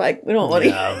out of here, Spike. We don't want you.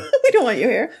 We don't want you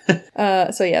here.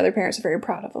 So yeah, their parents are very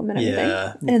proud of him and everything.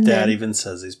 Yeah. And Dad even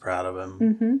says he's proud of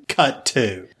him. Cut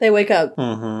 2. They wake up.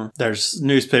 There's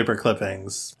newspaper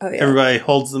clippings. Oh, yeah. Everybody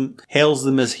hails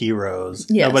them as heroes.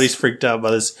 Yes. Nobody's freaked out by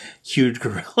this huge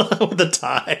gorilla with a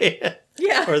tie.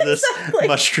 Yeah. Or this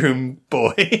mushroom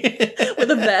boy.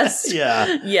 With a vest.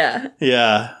 Yeah. Yeah.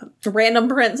 Yeah. Random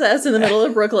princess in the middle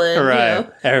of Brooklyn. Right.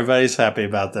 Everybody's happy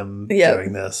about them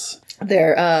doing this.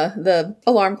 The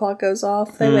alarm clock goes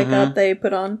off. They wake up. They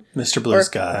put on Mr. Blue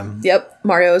Sky. Yep.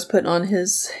 Mario's putting on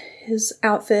his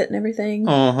outfit and everything.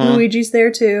 Luigi's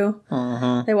there too.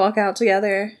 They walk out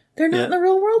together. They're not in the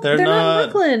real world. They're not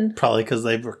in Brooklyn. Probably because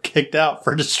they were kicked out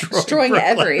for destroying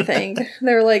everything.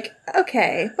 They were like,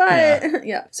 okay, but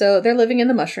yeah. So they're living in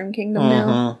the Mushroom Kingdom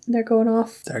now. They're going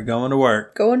off. They're going to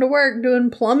work. Doing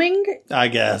plumbing. I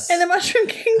guess. In the Mushroom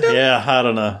Kingdom. Yeah, I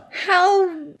don't know.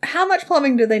 How much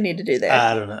plumbing do they need to do there?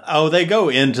 I don't know. Oh, they go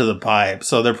into the pipe,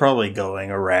 so they're probably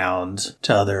going around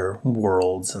to other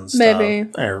worlds and stuff. Maybe.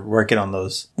 Or working on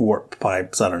those warp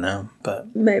pipes. I don't know,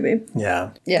 but maybe.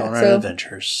 Yeah. Going on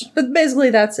adventures. But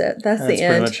basically, that's it. That's the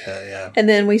end. That's pretty much it, yeah. And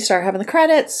then we start having the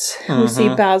credits. We see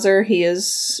Bowser. He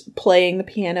is playing the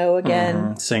piano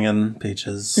again. Singing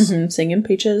Peaches. Singing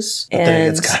Peaches. But then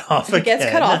it gets cut off again. It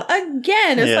gets cut off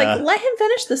again. It's like, let him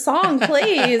finish the song,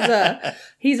 please.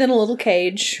 He's in a little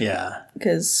cage. Yeah.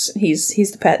 Because he's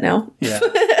the pet now. Yeah.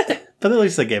 But at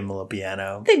least they gave him a little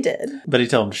piano. They did. But he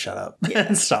told him to shut up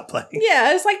and stop playing.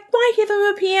 Yeah, it's like, why give him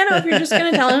a piano if you're just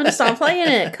going to tell him to stop playing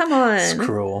it? Come on. It's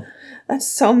cruel. That's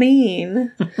so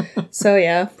mean. So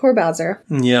yeah, poor Bowser.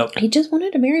 Yep. He just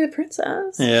wanted to marry the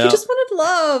princess. Yeah. He just wanted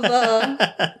love.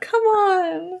 Come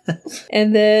on.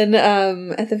 And then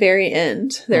at the very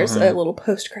end, there's a little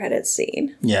post-credits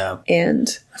scene. Yeah.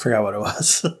 And I forgot what it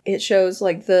was. It shows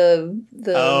like the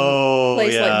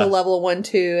place, like the level 1,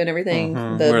 2 and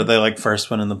everything. Where they like first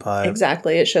went in the pipe.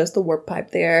 Exactly. It shows the warp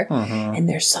pipe there. And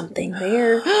there's something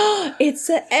there. It's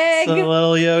an egg. It's a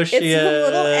little Yoshi It's a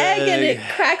little egg and it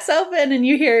cracks open and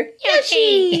you hear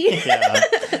Yoshi.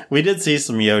 Yeah. We did see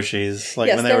some Yoshis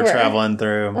like when they were traveling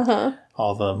through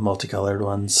all the multicolored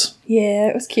ones. Yeah,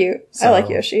 it was cute. So, I like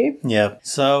Yoshi. Yep.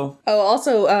 So. Oh,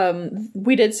 also,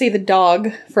 we did see the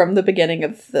dog from the beginning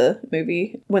of the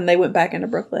movie when they went back into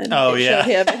Brooklyn. Oh, yeah.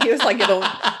 Showed him and he was like,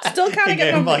 still kind of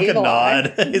getting him like the evil a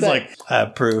nod. eye, He's like, I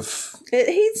have proof.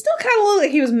 He still kind of looked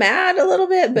like he was mad a little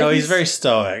bit. But no, he's very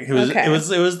stoic. He was. Okay. It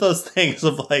was those things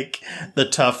of like the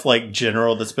tough like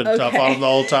general that's been tough on him the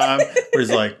whole time. Where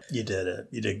he's like, "You did it.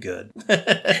 You did good."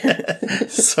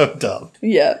 So dumb.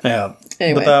 Yeah. Yeah.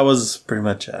 Anyway. But that was pretty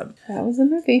much it. That was the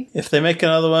movie. If they make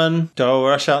another one, do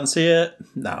I rush out and see it?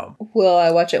 No. Will I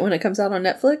watch it when it comes out on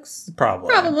Netflix?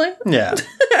 Probably. Yeah.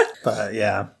 But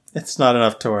yeah. It's not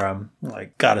enough to where I'm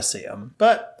like, gotta see them.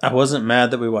 But I wasn't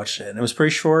mad that we watched it. And it was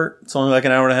pretty short. It's only like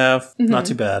an hour and a half. Not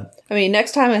too bad. I mean,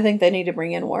 next time I think they need to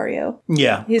bring in Wario.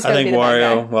 Yeah. He's I think be the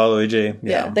Wario, bad guy. Waluigi.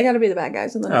 Yeah. They gotta be the bad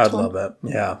guys in the next one. I'd love it.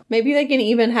 Yeah. Maybe they can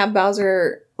even have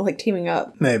Bowser like teaming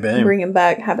up. Maybe. Bring him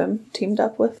back, have him teamed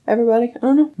up with everybody. I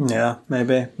don't know. Yeah,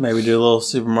 maybe. Maybe do a little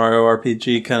Super Mario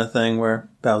RPG kind of thing where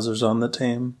Bowser's on the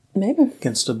team. Maybe.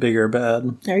 Against a bigger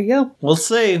bad. There you go. We'll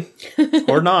see.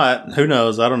 Or not. Who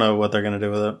knows? I don't know what they're going to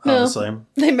do with it, honestly.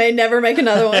 They may never make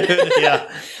another one. Yeah.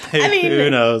 Who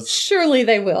knows? Surely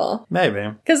they will. Maybe.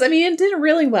 Because, I mean, it did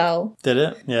really well. Did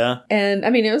it? Yeah. And, I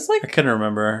mean, it was like... I couldn't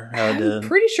remember how it did. I'm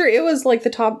pretty sure it was like the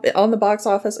top on the box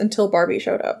office until Barbie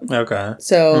showed up. Okay.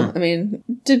 So, I mean,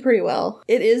 did pretty well.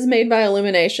 It is made by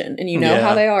Illumination, and you know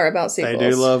how they are about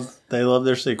sequels. They love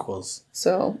their sequels.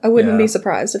 So, I wouldn't be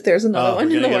surprised if there's another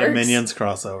one in the works. A Minions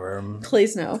crossover.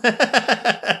 Please no.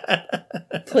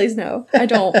 Please no. I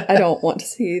don't want to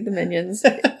see the Minions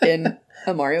in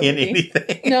a Mario movie.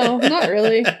 Anything. No, not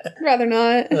really. I'd rather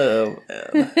not. Oh,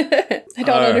 man. I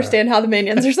don't understand how the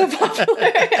Minions are so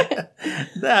popular.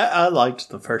 I liked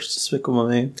the first Despicable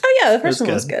Me. Oh yeah, the first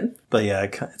one was good. But yeah,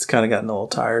 it's kind of gotten a little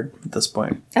tired at this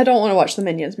point. I don't want to watch the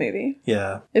Minions movie.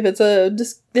 Yeah. If it's a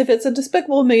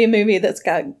Despicable Me movie that's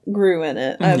got Gru in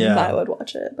it, I would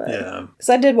watch it. But yeah, because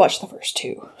I did watch the first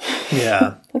two.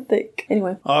 Yeah. I think.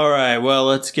 Anyway. All right. Well,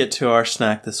 let's get to our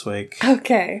snack this week.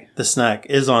 Okay. The snack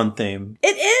is on theme.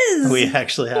 It is. We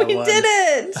actually have one. We did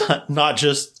it. Not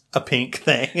just a pink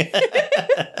thing.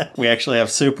 We actually have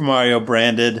Super Mario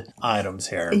branded items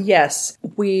here. Yes.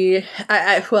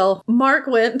 Well, Mark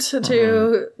went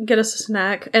to get us a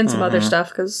snack and some other stuff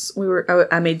because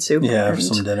I made soup. Yeah, for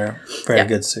some dinner. Very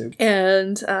good soup.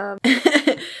 And I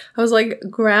was like,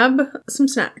 grab some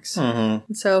snacks.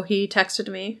 So he texted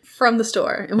me from the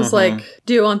store and was like,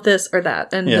 do you want this or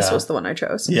that? And this was the one I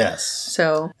chose. Yes.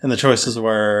 So. And the choices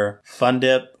were Fun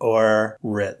Dip or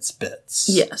Ritz Bits.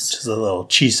 Yes. Which is the little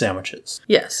cheese sandwiches.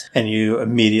 Yes. And you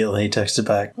immediately texted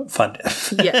back, Fun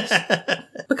Dip. Yes.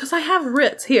 Because I have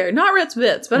Ritz here. Not Ritz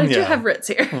Bits, but I do have Ritz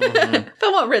here. If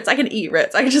I want Ritz, I can eat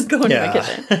Ritz. I can just go into my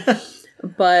kitchen.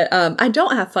 But I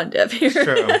don't have Fun Dip here.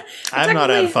 True. I've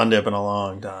not had Fun Dip in a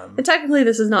long time. And technically,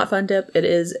 this is not Fun Dip. It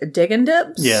is Diggin'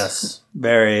 Dips. Yes.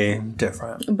 Very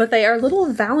different. But they are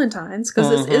little Valentines, because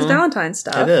this is Valentine's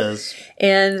stuff. It is.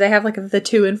 And they have like the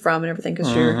to and from and everything,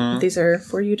 because these are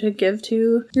for you to give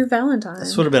to your Valentine.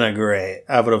 This would have been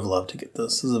I would have loved to get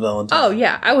this as a Valentine. Oh,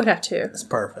 yeah. I would have too. It's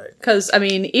perfect. Because, I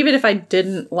mean, even if I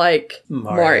didn't like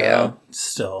Mario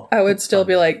still. I would still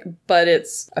be like, but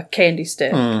it's a candy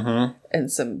stick. And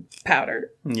some powdered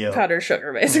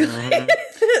sugar, basically.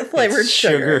 Flavored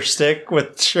sugar stick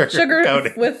with sugar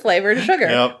coating. With flavored sugar.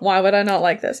 Yep. Why would I not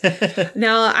like this?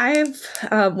 Now,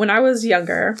 when I was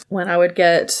younger, when I would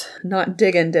get not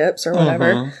Diggin' Dips or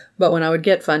whatever, but when I would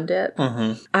get Fun Dip,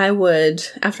 I would,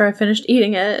 after I finished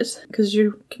eating it, because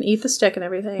you can eat the stick and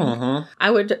everything,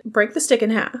 I would break the stick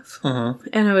in half,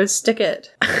 and I would stick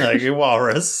it. Like a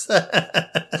walrus.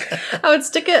 I would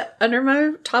stick it under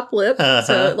my top lip,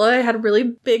 so I had a really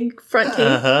big front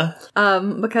teeth,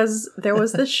 because there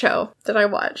was this show that I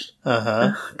watched.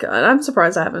 Oh, God, I'm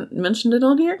surprised I haven't mentioned it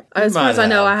on here. As far as I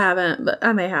know, I haven't, but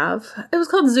I may have. It was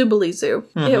called Zoobilee Zoo.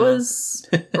 It was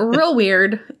real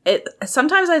weird.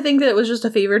 Sometimes I think think that it was just a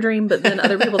fever dream, but then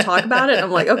other people talk about it, and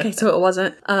I'm like, okay, so it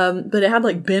wasn't. But it had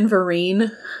like Ben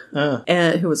Vereen,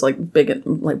 and who was like big,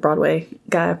 like Broadway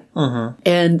guy.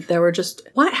 And there were just,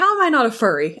 how am I not a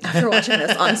furry after watching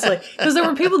this, honestly? Because there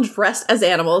were people dressed as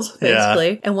animals,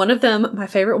 basically. And one of them, my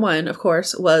favorite one, of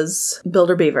course, was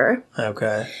Builder Beaver.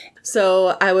 Okay.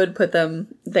 So I would put them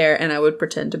there and I would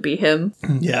pretend to be him.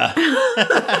 Yeah.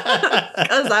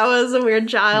 Because I was a weird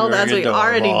child, as we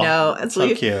already know.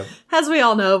 Cute. As we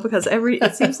all know, because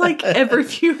it seems like every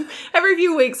few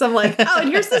weeks I'm like, oh, and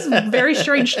here's this very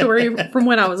strange story from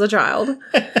when I was a child.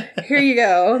 Here you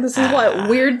go. This is what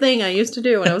weird thing I used to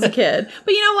do when I was a kid.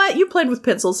 But you know what? You played with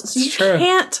pencils, so you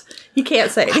can't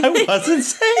say anything. I wasn't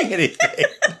saying anything.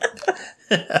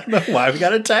 I don't know why we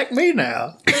gotta attack me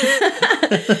now.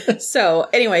 So,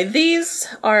 anyway, these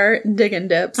are dig and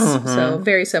dips. So,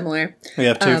 very similar. We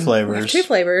have two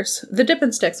flavors. The dip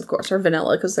and sticks, of course, are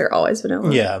vanilla because they're always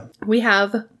vanilla. Yeah. We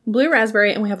have blue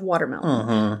raspberry and we have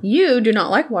watermelon. You do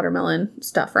not like watermelon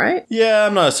stuff, right? Yeah,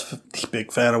 I'm not a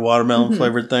big fan of watermelon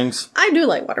flavored things. I do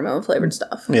like watermelon flavored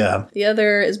stuff. Yeah. The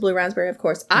other is blue raspberry, of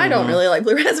course. I don't really like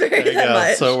blue raspberry that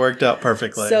much. So it worked out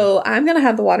perfectly. So I'm going to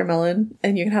have the watermelon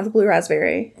and you can have the blue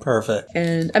raspberry. Perfect.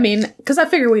 And I mean, because I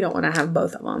figure we don't want to have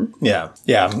both of them. Yeah.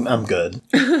 Yeah, I'm good.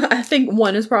 I think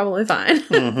one is probably fine.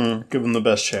 Give them the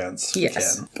best chance.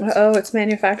 Yes. Uh-oh, it's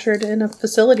manufactured in a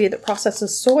facility that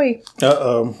processes soy.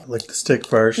 Uh-oh. Lick the stick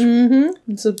first.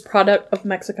 It's a product of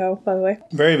Mexico, by the way.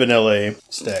 Very vanilla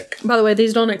stick. By the way,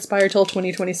 these don't expire till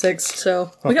 2026.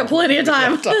 So we got plenty of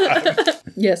time.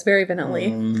 Yes, very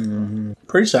vanilla.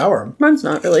 Pretty sour. Mine's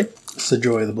not really. It's the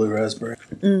joy of the blue raspberry.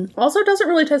 Also, doesn't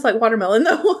really taste like watermelon,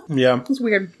 though. Yeah. It's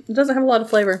weird. It doesn't have a lot of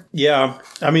flavor. Yeah.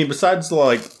 I mean, besides the,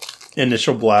 like,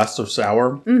 initial blast of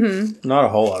sour, not a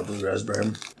whole lot of blue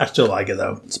raspberry. I still like it,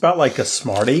 though. It's about like a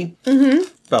Smartie.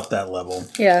 About that level.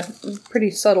 Yeah. Pretty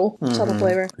subtle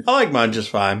flavor. I like mine just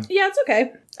fine. Yeah, it's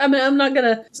okay. I mean,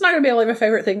 it's not gonna be like my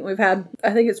favorite thing we've had.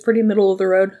 I think it's pretty middle of the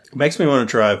road. It makes me want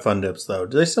to try Fun Dips, though.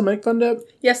 Do they still make Fun Dip?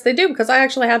 Yes, they do, because I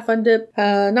actually had Fun Dip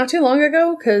not too long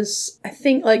ago, because I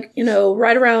think, like, you know,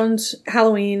 right around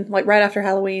Halloween, like right after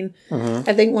Halloween,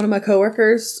 I think one of my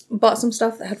coworkers bought some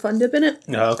stuff that had Fun Dip in it.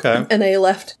 Oh, okay. And they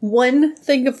left one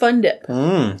thing of Fun Dip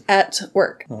at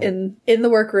work. In the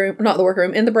workroom, not the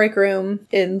workroom, in the break room,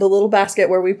 in the little basket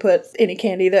where we put any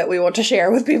candy that we want to share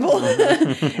with people.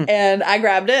 And I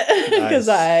grabbed it because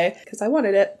I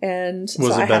wanted it. And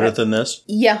was it better than this?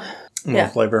 Yeah.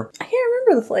 What flavor? I can't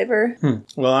remember the flavor.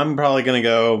 Well, I'm probably gonna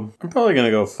go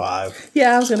 5.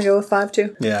 Yeah, I was gonna go with 5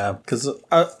 too. Yeah, because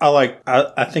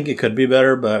I think it could be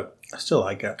better, but I still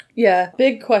like it. Yeah.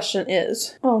 Big question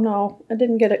is, oh no, I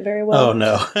didn't get it very well. Oh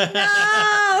no. No.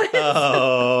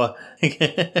 Oh.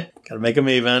 Gotta make them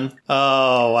even.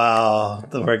 Oh, wow.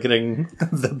 We're getting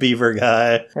the beaver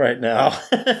guy right now.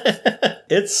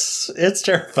 It's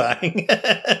terrifying.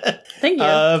 Thank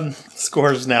you.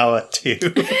 Score's now at 2.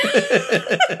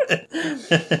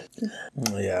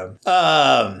 Yeah.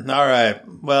 All right.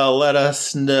 Well, let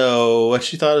us know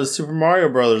what you thought of the Super Mario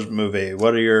Brothers movie.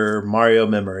 What are your Mario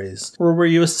memories? Or were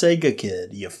you a Sega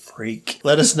kid, you freak?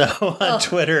 Let us know on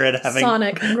Twitter at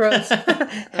Sonic gross.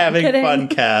 Having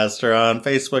Funcast, or on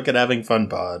Facebook at Having Fun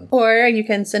Pod. Or you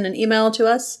can send an email to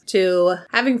us to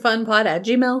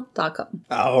havingfunpod@gmail.com.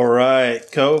 All right.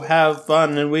 Go have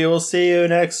fun, and we will see you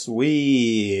next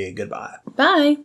week. Goodbye. Bye.